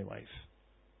thing in my life.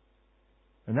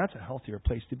 And that's a healthier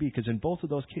place to be, because in both of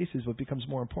those cases, what becomes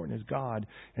more important is God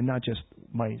and not just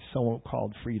my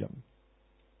so-called freedom.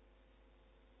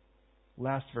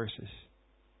 Last verses.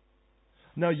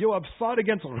 Now Joab fought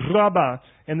against Rabbah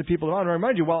and the people of Ammon. I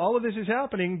remind you, while all of this is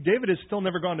happening, David has still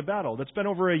never gone to battle. That's been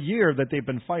over a year that they've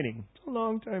been fighting. It's a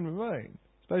long time to fight,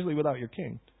 especially without your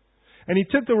king. And he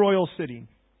took the royal city.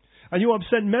 And Joab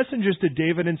sent messengers to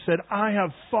David and said, I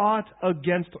have fought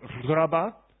against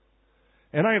Rabbah,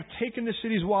 and I have taken the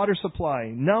city's water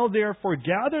supply. Now therefore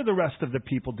gather the rest of the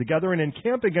people together and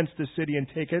encamp against the city and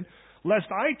take it, lest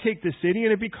I take the city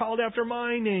and it be called after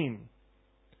my name.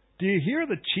 Do you hear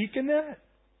the cheek in that?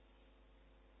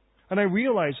 And I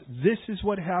realize this is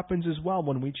what happens as well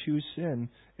when we choose sin,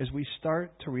 is we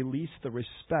start to release the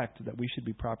respect that we should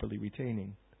be properly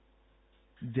retaining.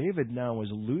 David now is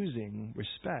losing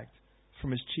respect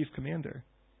from his chief commander.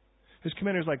 His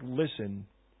commander's like, listen,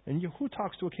 and who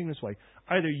talks to a king this way?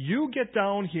 Either you get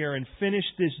down here and finish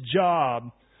this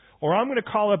job, or I'm going to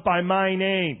call it by my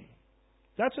name.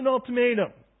 That's an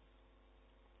ultimatum.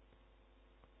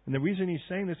 And the reason he's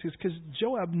saying this is because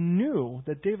Joab knew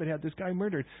that David had this guy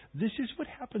murdered. This is what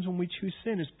happens when we choose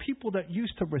sin, is people that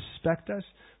used to respect us,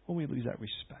 when we lose that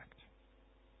respect.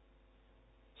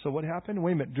 So what happened?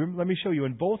 Wait a minute. Let me show you.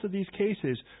 In both of these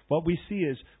cases, what we see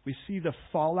is we see the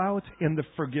fallout and the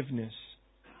forgiveness.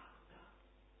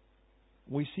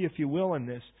 We see, if you will, in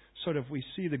this, we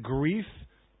see the grief,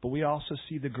 but we also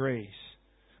see the grace.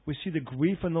 We see the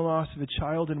grief and the loss of a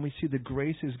child, and we see the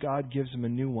grace as God gives him a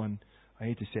new one. I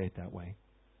hate to say it that way.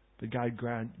 But God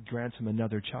grants him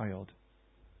another child.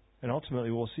 And ultimately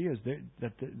we'll see is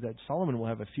that Solomon will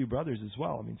have a few brothers as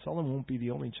well. Solomon won't be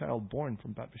the only child born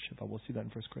from Bathsheba. We'll see that in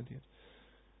 1 Corinthians.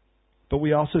 But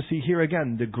we also see here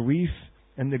again the grief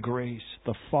and the grace,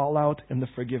 the fallout and the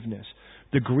forgiveness.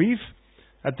 The grief,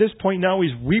 at this point now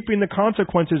he's reaping the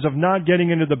consequences of not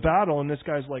getting into the battle, and this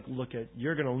guy's like,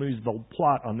 you're going to lose the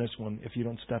plot on this one if you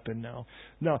don't step in now.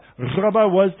 Now, Rabbah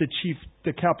was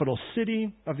the capital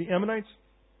city of the Ammonites,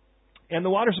 and the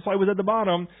water supply was at the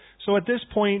bottom. So at this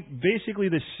point, basically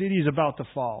the city is about to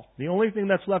fall. The only thing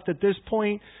that's left at this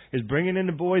point is bringing in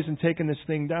the boys and taking this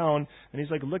thing down. And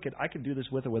he's like, I can do this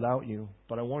with or without you,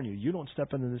 but I warn you, you don't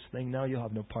step into this thing now, you'll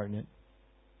have no part in it.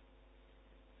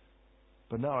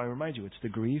 But now I remind you, it's the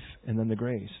grief and then the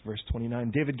grace. Verse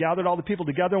 29, David gathered all the people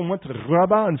together and went to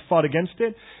Rabbah and fought against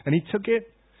it. And he took it,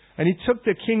 and he took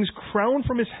the king's crown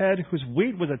from his head, whose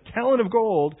weight was a talent of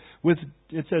gold, with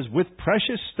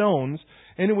precious stones,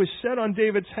 and it was set on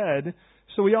David's head.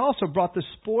 So he also brought the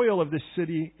spoil of the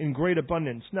city in great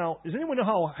abundance. Now, does anyone know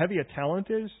how heavy a talent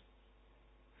is?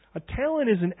 A talent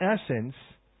is, in essence,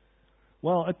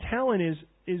 a talent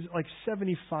is like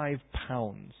 75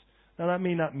 pounds. Now, that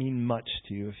may not mean much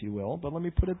to you, if you will, but let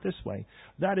me put it this way.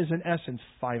 That is, in essence,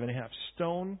 5.5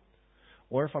 stone.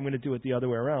 Or if I'm going to do it the other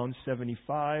way around,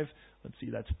 75. Let's see,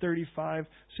 that's 35.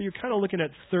 So you're kind of looking at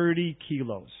 30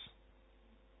 kilos.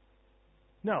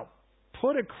 Now,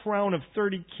 put a crown of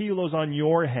 30 kilos on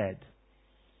your head.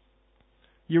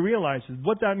 You realize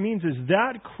what that means is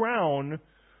that crown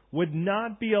would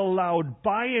not be allowed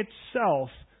by itself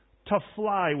to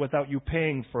fly without you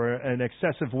paying for an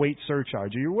excessive weight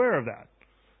surcharge. Are you aware of that?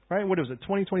 Right? What is it?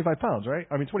 20, 25 pounds, right?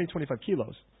 20, 25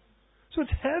 kilos. So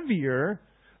it's heavier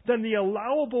than the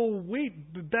allowable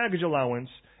weight baggage allowance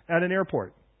at an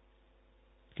airport.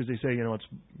 Because they say,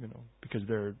 because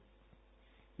they're,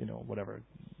 whatever.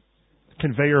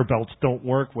 Conveyor belts don't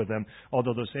work with them.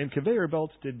 Although those same conveyor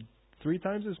belts did 3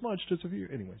 times as much just a few.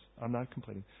 Anyways, I'm not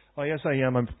complaining. Oh, yes, I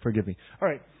am. Forgive me. All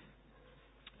right.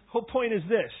 Whole point is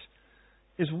this.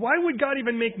 Is why would God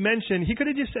even make mention? He could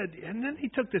have just said, and then he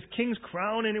took this king's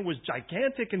crown and it was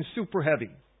gigantic and super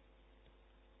heavy.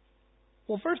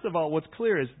 Well, first of all, what's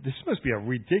clear is this must be a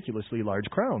ridiculously large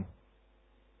crown.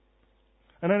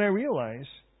 And then I realize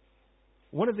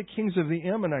One of the kings of the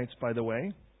Ammonites, by the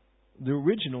way,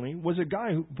 originally was a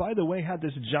guy who, by the way, had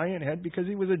this giant head because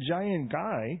he was a giant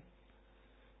guy,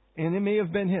 and it may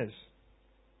have been his,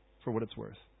 for what it's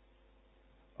worth.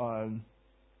 On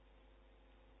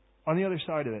the other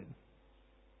side of it,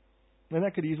 and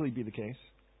that could easily be the case,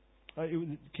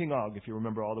 King Og, if you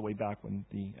remember all the way back when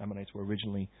the Ammonites were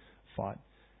originally fought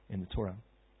in the Torah,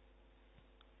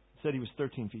 said he was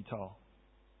 13 feet tall.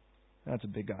 That's a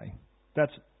big guy.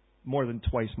 That's more than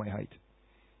twice my height.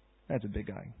 That's a big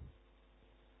guy.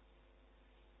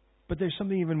 But there's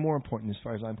something even more important as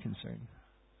far as I'm concerned.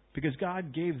 Because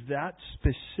God gave that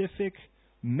specific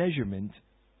measurement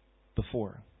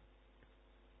before.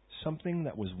 Something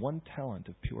that was 1 talent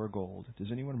of pure gold. Does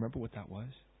anyone remember what that was?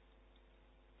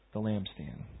 The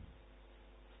lampstand.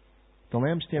 The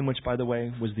lampstand, which, by the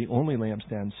way, was the only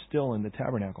lampstand still in the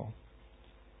tabernacle.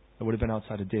 That would have been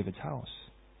outside of David's house.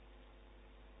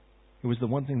 It was the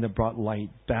one thing that brought light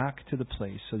back to the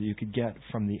place so that you could get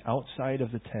from the outside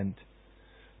of the tent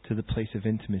to the place of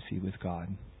intimacy with God.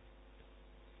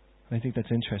 And I think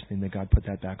that's interesting that God put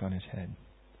that back on his head.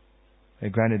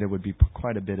 And granted, it would be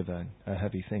quite a bit of a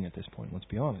heavy thing at this point, let's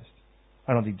be honest.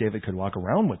 I don't think David could walk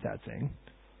around with that thing,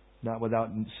 not without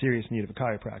serious need of a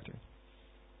chiropractor.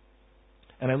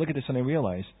 And I look at this and I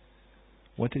realize,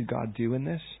 what did God do in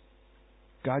this?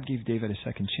 God gave David a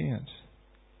second chance.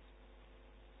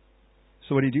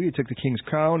 So what did he do? He took the king's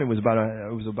crown. It was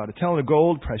about a talent of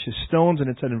gold, precious stones, and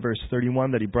it said in verse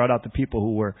 31 that he brought out the people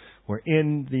who were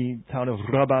in the town of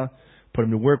Rabbah, put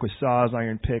them to work with saws,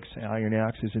 iron picks, iron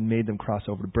axes, and made them cross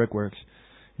over to brickworks.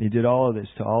 And he did all of this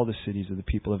to all the cities of the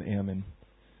people of Ammon.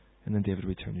 And then David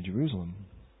returned to Jerusalem.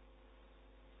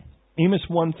 Amos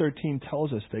 1:13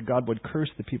 tells us that God would curse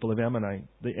the people of the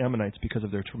Ammonites because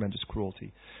of their tremendous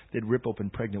cruelty. They'd rip open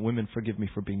pregnant women. Forgive me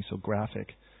for being so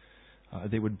graphic.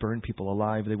 They would burn people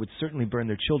alive. They would certainly burn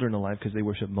their children alive because they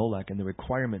worship Molech, and the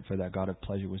requirement for that god of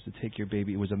pleasure was to take your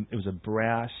baby. It was a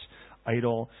brass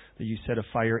idol that you set a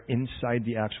fire inside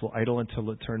the actual idol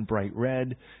until it turned bright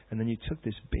red, and then you took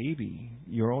this baby,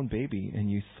 your own baby,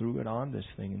 and you threw it on this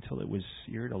thing until it was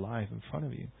seared alive in front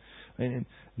of you. And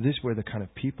this were the kind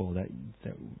of people that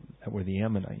were the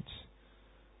Ammonites.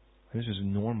 This was a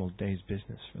normal day's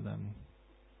business for them.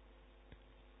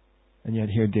 And yet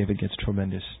here David gets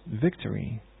tremendous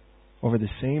victory over the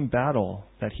same battle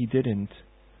that he didn't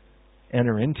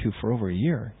enter into for over a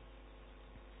year.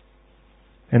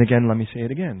 And again, let me say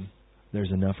it again.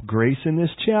 There's enough grace in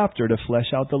this chapter to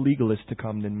flesh out the legalist to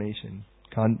condemnation.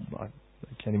 I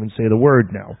can't even say the word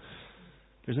now.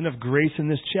 There's enough grace in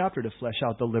this chapter to flesh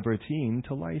out the libertine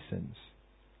to license.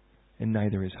 And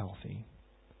neither is healthy.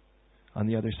 On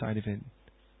the other side of it,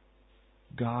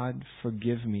 God,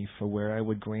 forgive me for where I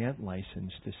would grant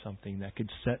license to something that could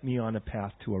set me on a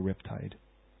path to a riptide.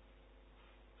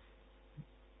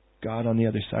 God, on the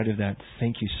other side of that,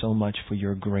 thank you so much for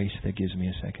your grace that gives me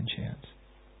a second chance.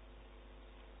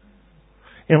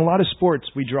 In a lot of sports,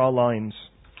 we draw lines.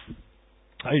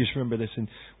 I just remember this,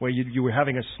 where you were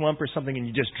having a slump or something, and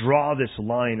you just draw this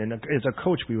line. And as a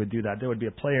coach, we would do that. There would be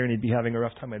a player, and he'd be having a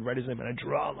rough time. I'd write his name, and I'd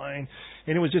draw a line.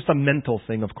 And it was just a mental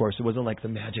thing, of course. It wasn't like the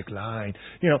magic line,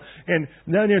 And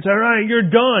then it's, all right, you're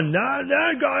done.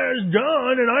 That guy is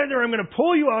done, and either I'm going to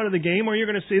pull you out of the game, or you're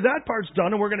going to say that part's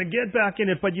done, and we're going to get back in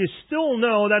it. But you still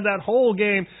know that whole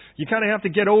game, you kind of have to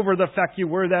get over the fact you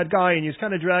were that guy, and you just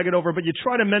kind of drag it over. But you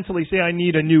try to mentally say, I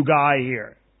need a new guy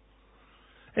here.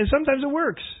 And sometimes it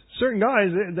works. Certain guys,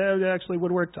 that actually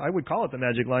would work. I would call it the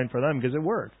magic line for them because it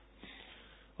worked.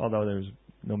 Although there's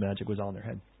no magic was on their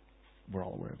head. We're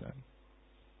all aware of that.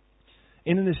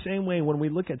 And in the same way, when we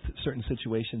look at certain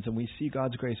situations and we see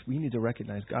God's grace, we need to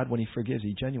recognize God, when He forgives,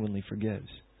 He genuinely forgives.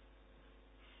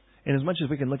 And as much as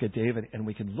we can look at David and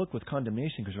we can look with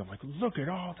condemnation because we're like, look at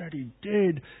all that he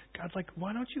did. God's like,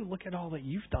 why don't you look at all that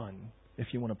you've done if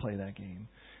you want to play that game?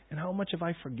 And how much have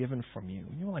I forgiven from you?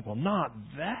 And you're like, well, not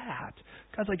that.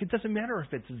 God's like, it doesn't matter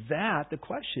if it's that. The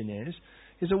question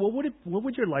is that what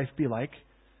would your life be like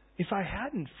if I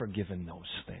hadn't forgiven those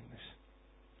things?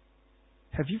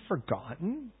 Have you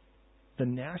forgotten the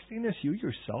nastiness you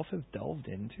yourself have delved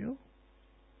into?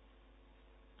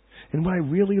 And what I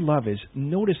really love is,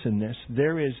 notice in this,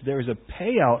 there is a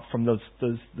payout from the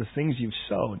things you've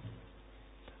sown.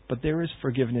 But there is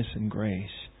forgiveness and grace.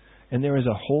 And there is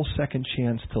a whole second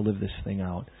chance to live this thing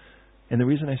out. And the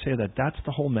reason I say that, that's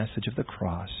the whole message of the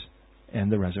cross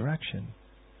and the resurrection.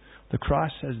 The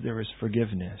cross says there is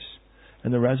forgiveness.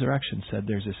 And the resurrection said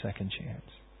there's a second chance.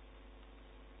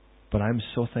 But I'm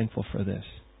so thankful for this.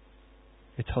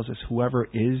 It tells us whoever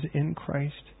is in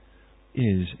Christ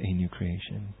is a new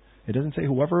creation. It doesn't say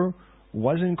whoever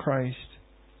was in Christ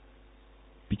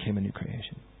became a new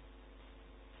creation.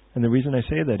 And the reason I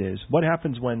say that is, what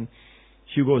happens when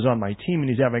Hugo's on my team and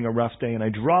he's having a rough day and I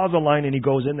draw the line and he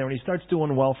goes in there and he starts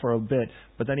doing well for a bit,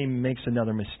 but then he makes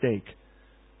another mistake.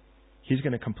 He's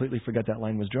going to completely forget that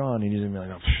line was drawn and he's going to be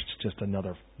like, oh, it's just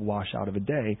another wash out of a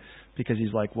day, because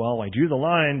he's like, well, I drew the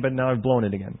line, but now I've blown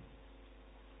it again.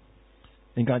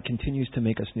 And God continues to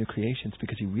make us new creations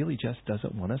because He really just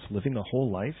doesn't want us living a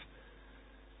whole life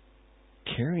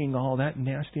carrying all that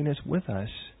nastiness with us,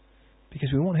 because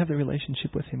we won't have the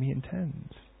relationship with Him He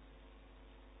intends.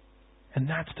 And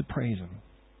that's to praise Him.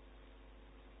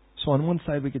 So on one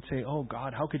side we could say, oh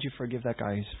God, how could you forgive that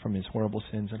guy from his horrible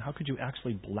sins? And how could you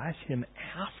actually bless him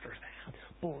after that?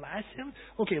 Bless him?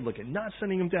 Okay, look, not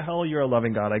sending him to hell, you're a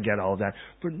loving God, I get all that.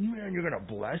 But man, you're going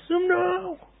to bless him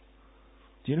now?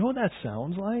 Do you know what that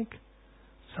sounds like?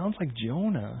 It sounds like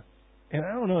Jonah. And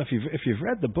I don't know if you've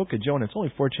read the book of Jonah. It's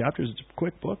only 4 chapters. It's a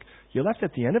quick book. You're left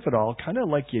at the end of it all kind of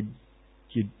like you,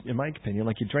 in my opinion,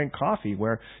 like you drank coffee,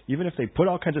 where even if they put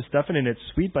all kinds of stuff in it and it's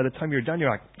sweet, by the time you're done, you're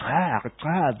like,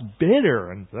 it's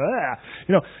bitter. And,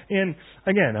 and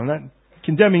again, I'm not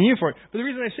condemning you for it. But the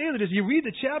reason I say that is you read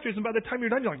the chapters and by the time you're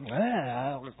done, you're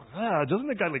like, doesn't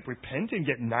the guy like repent and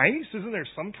get nice? Isn't there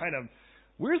some kind of,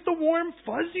 where's the warm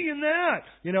fuzzy in that?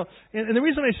 And the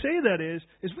reason I say that is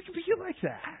we can be like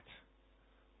that.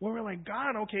 Where we're like,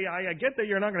 God, okay, I get that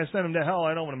you're not going to send him to hell.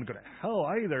 I don't want him to go to hell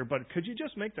either. But could you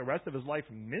just make the rest of his life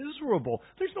miserable?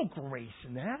 There's no grace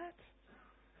in that.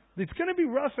 It's going to be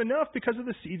rough enough because of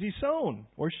the seeds he's sown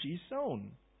or she's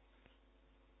sown.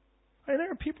 And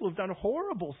there are people who've done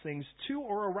horrible things to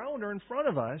or around or in front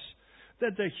of us,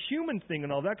 that the human thing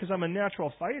and all that, because I'm a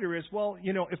natural fighter, is, well,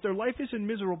 if their life isn't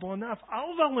miserable enough,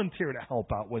 I'll volunteer to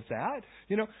help out with that.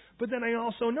 But then I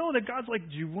also know that God's like,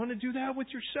 do you want to do that with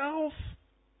yourself?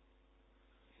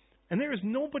 And there is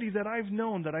nobody that I've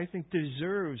known that I think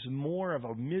deserves more of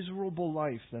a miserable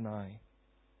life than I.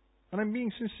 And I'm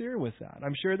being sincere with that.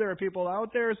 I'm sure there are people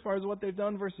out there as far as what they've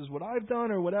done versus what I've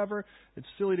done or whatever. It's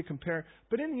silly to compare.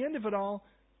 But in the end of it all,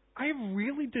 I've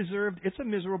really deserved, it's a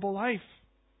miserable life.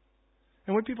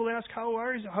 And when people ask,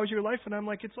 how's your life? And I'm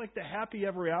like, it's like the happy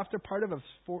ever after part of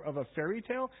a fairy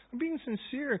tale. I'm being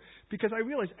sincere because I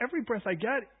realize every breath I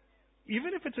get,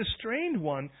 even if it's a strained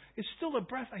one, it's still a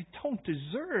breath I don't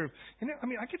deserve. And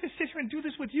I get to sit here and do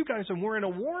this with you guys, and we're in a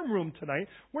warm room tonight.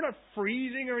 We're not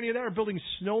freezing or any of that, or building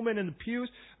snowmen in the pews.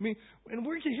 And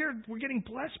we're here, we're getting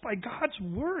blessed by God's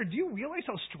Word. Do you realize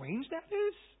how strange that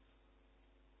is?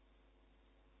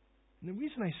 And the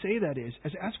reason I say that is,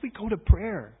 as we go to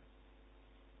prayer,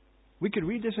 we could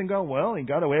read this and go, well, he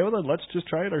got away with it, let's just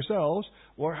try it ourselves.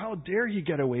 Or how dare he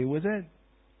get away with it?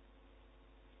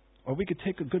 Or we could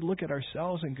take a good look at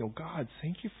ourselves and go, God,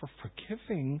 thank you for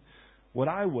forgiving what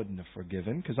I wouldn't have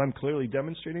forgiven, because I'm clearly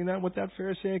demonstrating that with that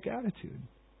Pharisaic attitude.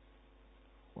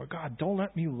 Or God, don't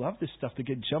let me love this stuff to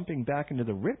get jumping back into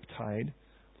the riptide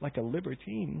like a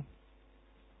libertine,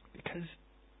 because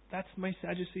that's my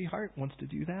Sadducee heart wants to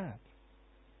do that.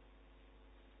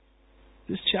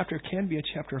 This chapter can be a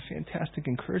chapter of fantastic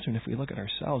encouragement if we look at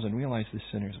ourselves and realize the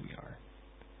sinners we are.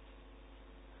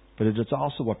 But it's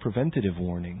also a preventative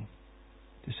warning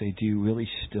to say, do you really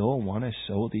still want to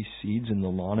sow these seeds in the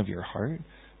lawn of your heart?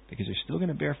 Because you're still going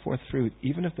to bear forth fruit,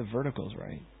 even if the vertical's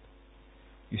right.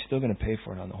 You're still going to pay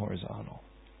for it on the horizontal.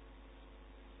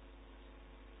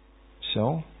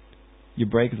 So, you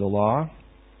break the law,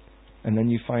 and then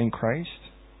you find Christ,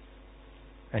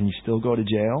 and you still go to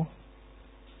jail,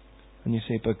 and you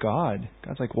say, but God's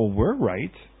like, well, we're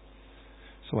right,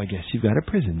 so I guess you've got a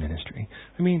prison ministry.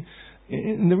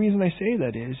 And the reason I say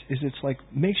that is it's like,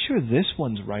 make sure this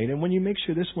one's right. And when you make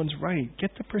sure this one's right,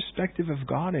 get the perspective of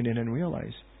God in it and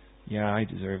realize, yeah, I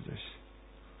deserve this.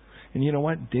 And you know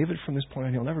what? David, from this point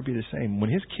on, he'll never be the same. When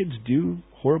his kids do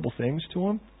horrible things to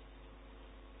him,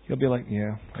 he'll be like,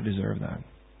 yeah, I deserve that.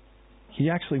 He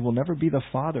actually will never be the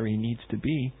father he needs to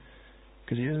be,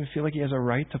 because he doesn't feel like he has a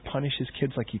right to punish his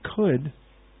kids like he could,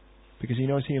 because he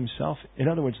knows he himself, in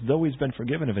other words, though he's been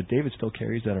forgiven of it, David still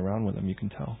carries that around with him, you can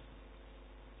tell.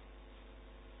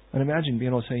 And imagine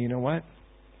being able to say, you know what?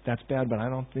 That's bad, but I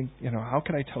don't think, how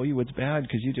can I tell you it's bad?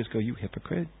 Because you just go, you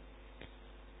hypocrite.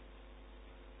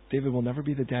 David will never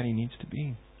be the dad he needs to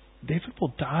be. David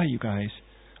will die, you guys,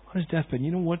 on his deathbed.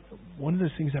 You know what? One of the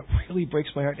things that really breaks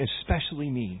my heart, especially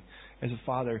me as a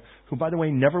father, who, by the way,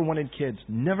 never wanted kids.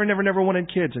 Never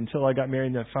wanted kids until I got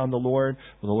married and I found the Lord.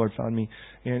 Well, the Lord found me.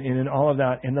 And in all of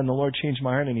that, and then the Lord changed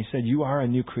my heart and He said, you are a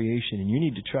new creation and you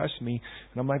need to trust me.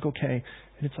 And I'm like, okay.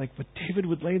 And it's like, but David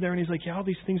would lay there and he's like, yeah, all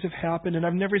these things have happened and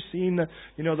I've never seen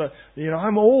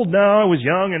I'm old now. I was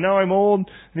young and now I'm old.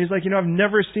 And he's like, I've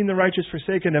never seen the righteous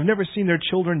forsaken. I've never seen their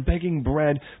children begging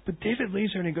bread. But David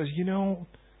lays there and he goes,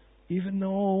 even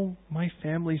though my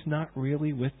family's not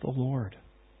really with the Lord,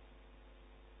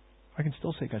 I can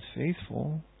still say God's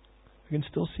faithful. I can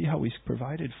still see how He's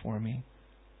provided for me.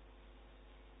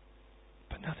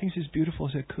 But nothing's as beautiful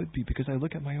as it could be because I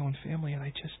look at my own family and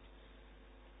I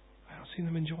don't see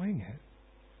them enjoying it.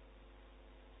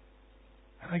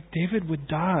 Like David would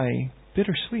die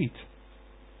bittersweet.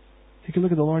 He could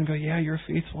look at the Lord and go, yeah, you're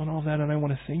faithful and all that, and I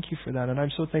want to thank you for that, and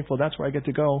I'm so thankful that's where I get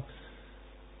to go.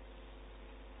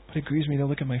 But it grieves me to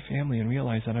look at my family and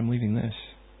realize that I'm leaving this.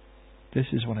 This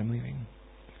is what I'm leaving.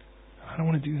 I don't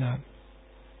want to do that.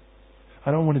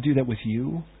 I don't want to do that with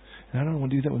you. And I don't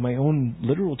want to do that with my own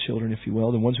literal children, if you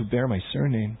will, the ones who bear my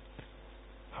surname.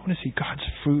 I want to see God's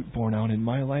fruit born out in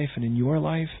my life and in your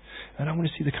life. And I want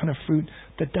to see the kind of fruit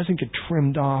that doesn't get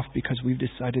trimmed off because we've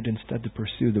decided instead to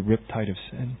pursue the riptide of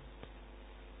sin.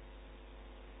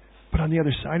 But on the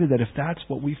other side of that, if that's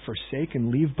what we forsake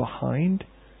and leave behind,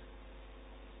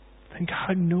 then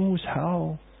God knows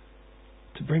how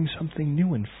to bring something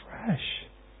new and fresh.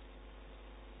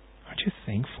 Aren't you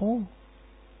thankful?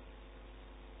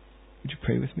 Would you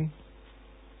pray with me?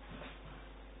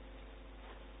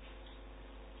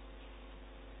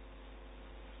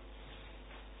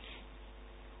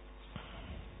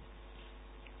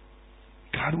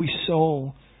 God, we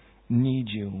so need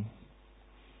you.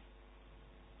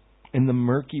 In the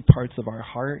murky parts of our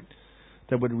heart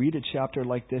that would read a chapter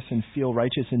like this and feel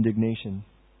righteous indignation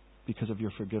because of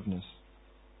your forgiveness,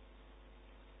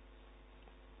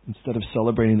 instead of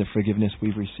celebrating the forgiveness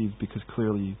we've received because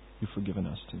clearly you've forgiven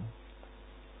us too.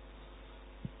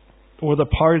 Or the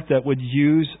part that would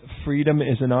use freedom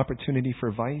as an opportunity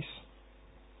for vice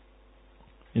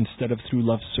instead of through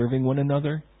love serving one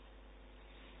another.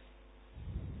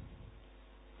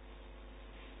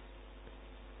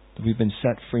 That we've been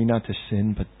set free not to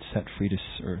sin, but set free to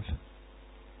serve.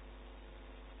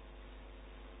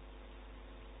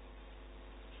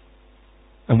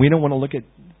 And we don't want to look at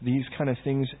these kind of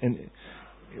things and,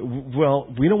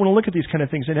 we don't want to look at these kind of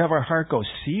things and have our heart go,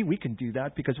 see, we can do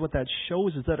that, because what that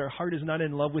shows is that our heart is not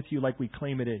in love with you like we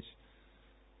claim it is.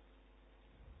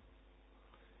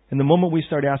 And the moment we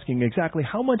start asking exactly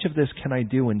how much of this can I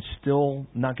do and still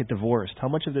not get divorced? How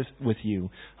much of this with you?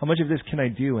 How much of this can I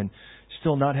do and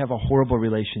still not have a horrible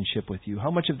relationship with you?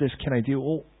 How much of this can I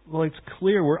do? Well, it's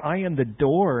clear we're eyeing the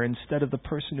door instead of the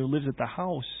person who lives at the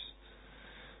house.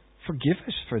 Forgive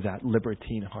us for that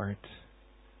libertine heart.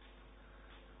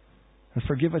 And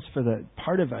forgive us for the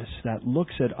part of us that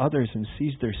looks at others and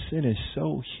sees their sin as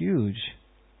so huge,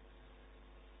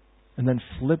 and then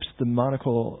flips the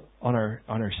monocle on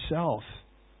ourself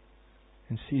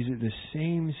and sees that the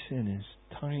same sin is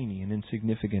tiny and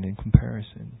insignificant in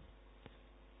comparison.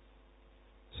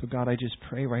 So God, I just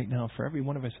pray right now for every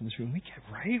one of us in this room, we get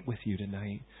right with you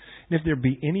tonight. And if there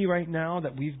be any right now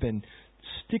that we've been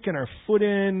sticking our foot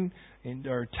in and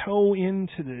our toe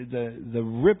into the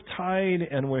riptide,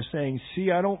 and we're saying,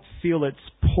 see, I don't feel its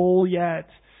pull yet,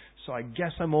 so I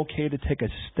guess I'm okay to take a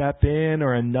step in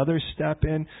or another step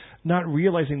in, not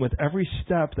realizing with every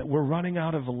step that we're running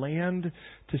out of land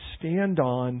to stand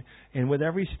on, and with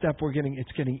every step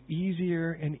it's getting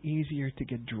easier and easier to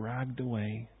get dragged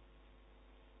away.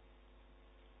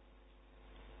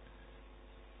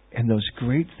 And those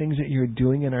great things that you're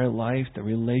doing in our life, the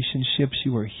relationships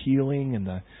you are healing,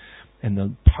 and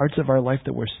the parts of our life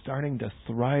that we're starting to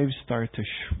thrive, start to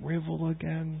shrivel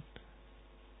again.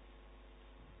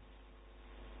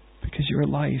 Because your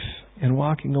life and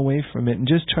walking away from it and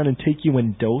just trying to take you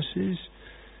in doses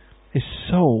is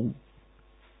so...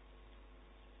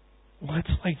 Well, it's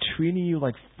like treating you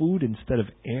like food instead of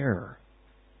air.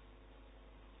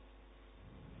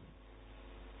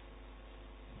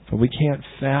 But we can't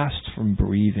fast from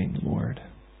breathing, Lord.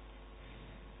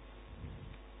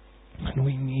 And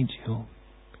we need you.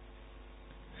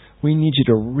 We need you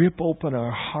to rip open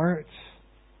our hearts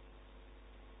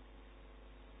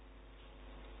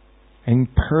and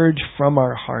purge from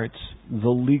our hearts the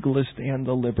legalist and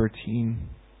the libertine,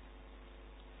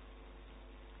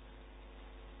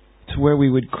 to where we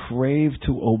would crave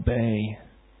to obey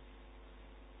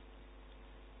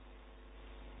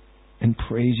and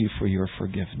praise you for your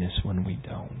forgiveness when we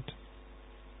don't.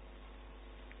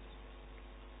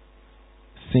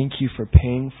 Thank you for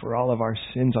paying for all of our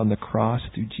sins on the cross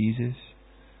through Jesus.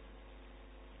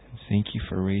 And thank you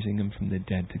for raising Him from the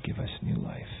dead to give us new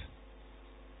life.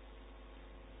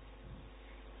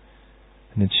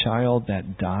 And the child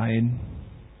that died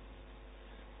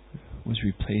was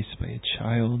replaced by a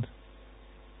child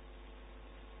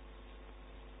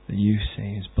that you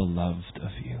say is beloved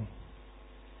of you.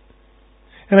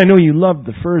 And I know you loved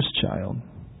the first child,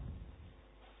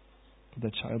 but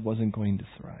that child wasn't going to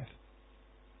thrive.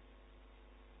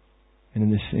 And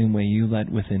in the same way, you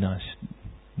let within us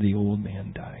the old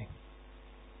man die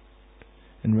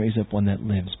and raise up one that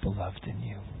lives beloved in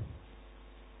you.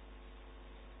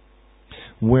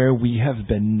 Where we have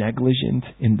been negligent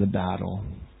in the battle,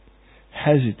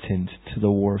 hesitant to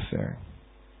the warfare,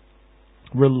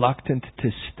 reluctant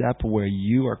to step where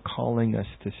you are calling us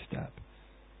to step,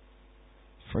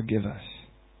 forgive us.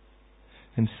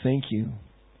 And thank you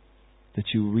that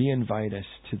you re-invite us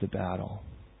to the battle.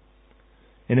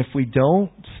 And if we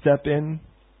don't step in,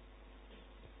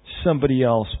 somebody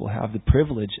else will have the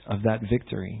privilege of that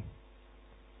victory,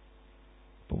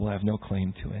 but we'll have no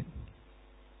claim to it.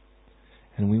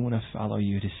 And we want to follow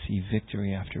you to see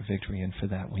victory after victory, and for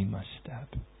that we must step.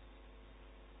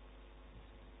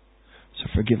 So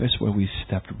forgive us where we've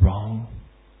stepped wrong,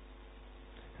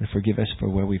 and forgive us for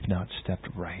where we've not stepped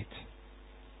right.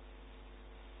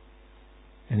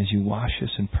 And as you wash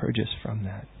us and purge us from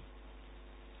that,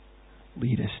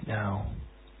 lead us now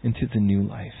into the new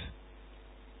life,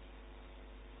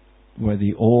 where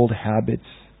the old habits,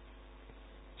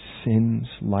 sins,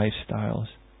 lifestyles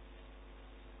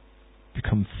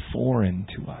become foreign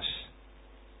to us,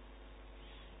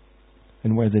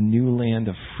 and where the new land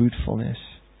of fruitfulness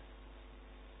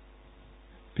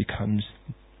becomes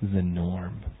the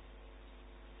norm.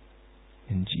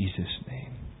 In Jesus'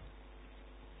 name.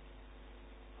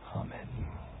 Amen.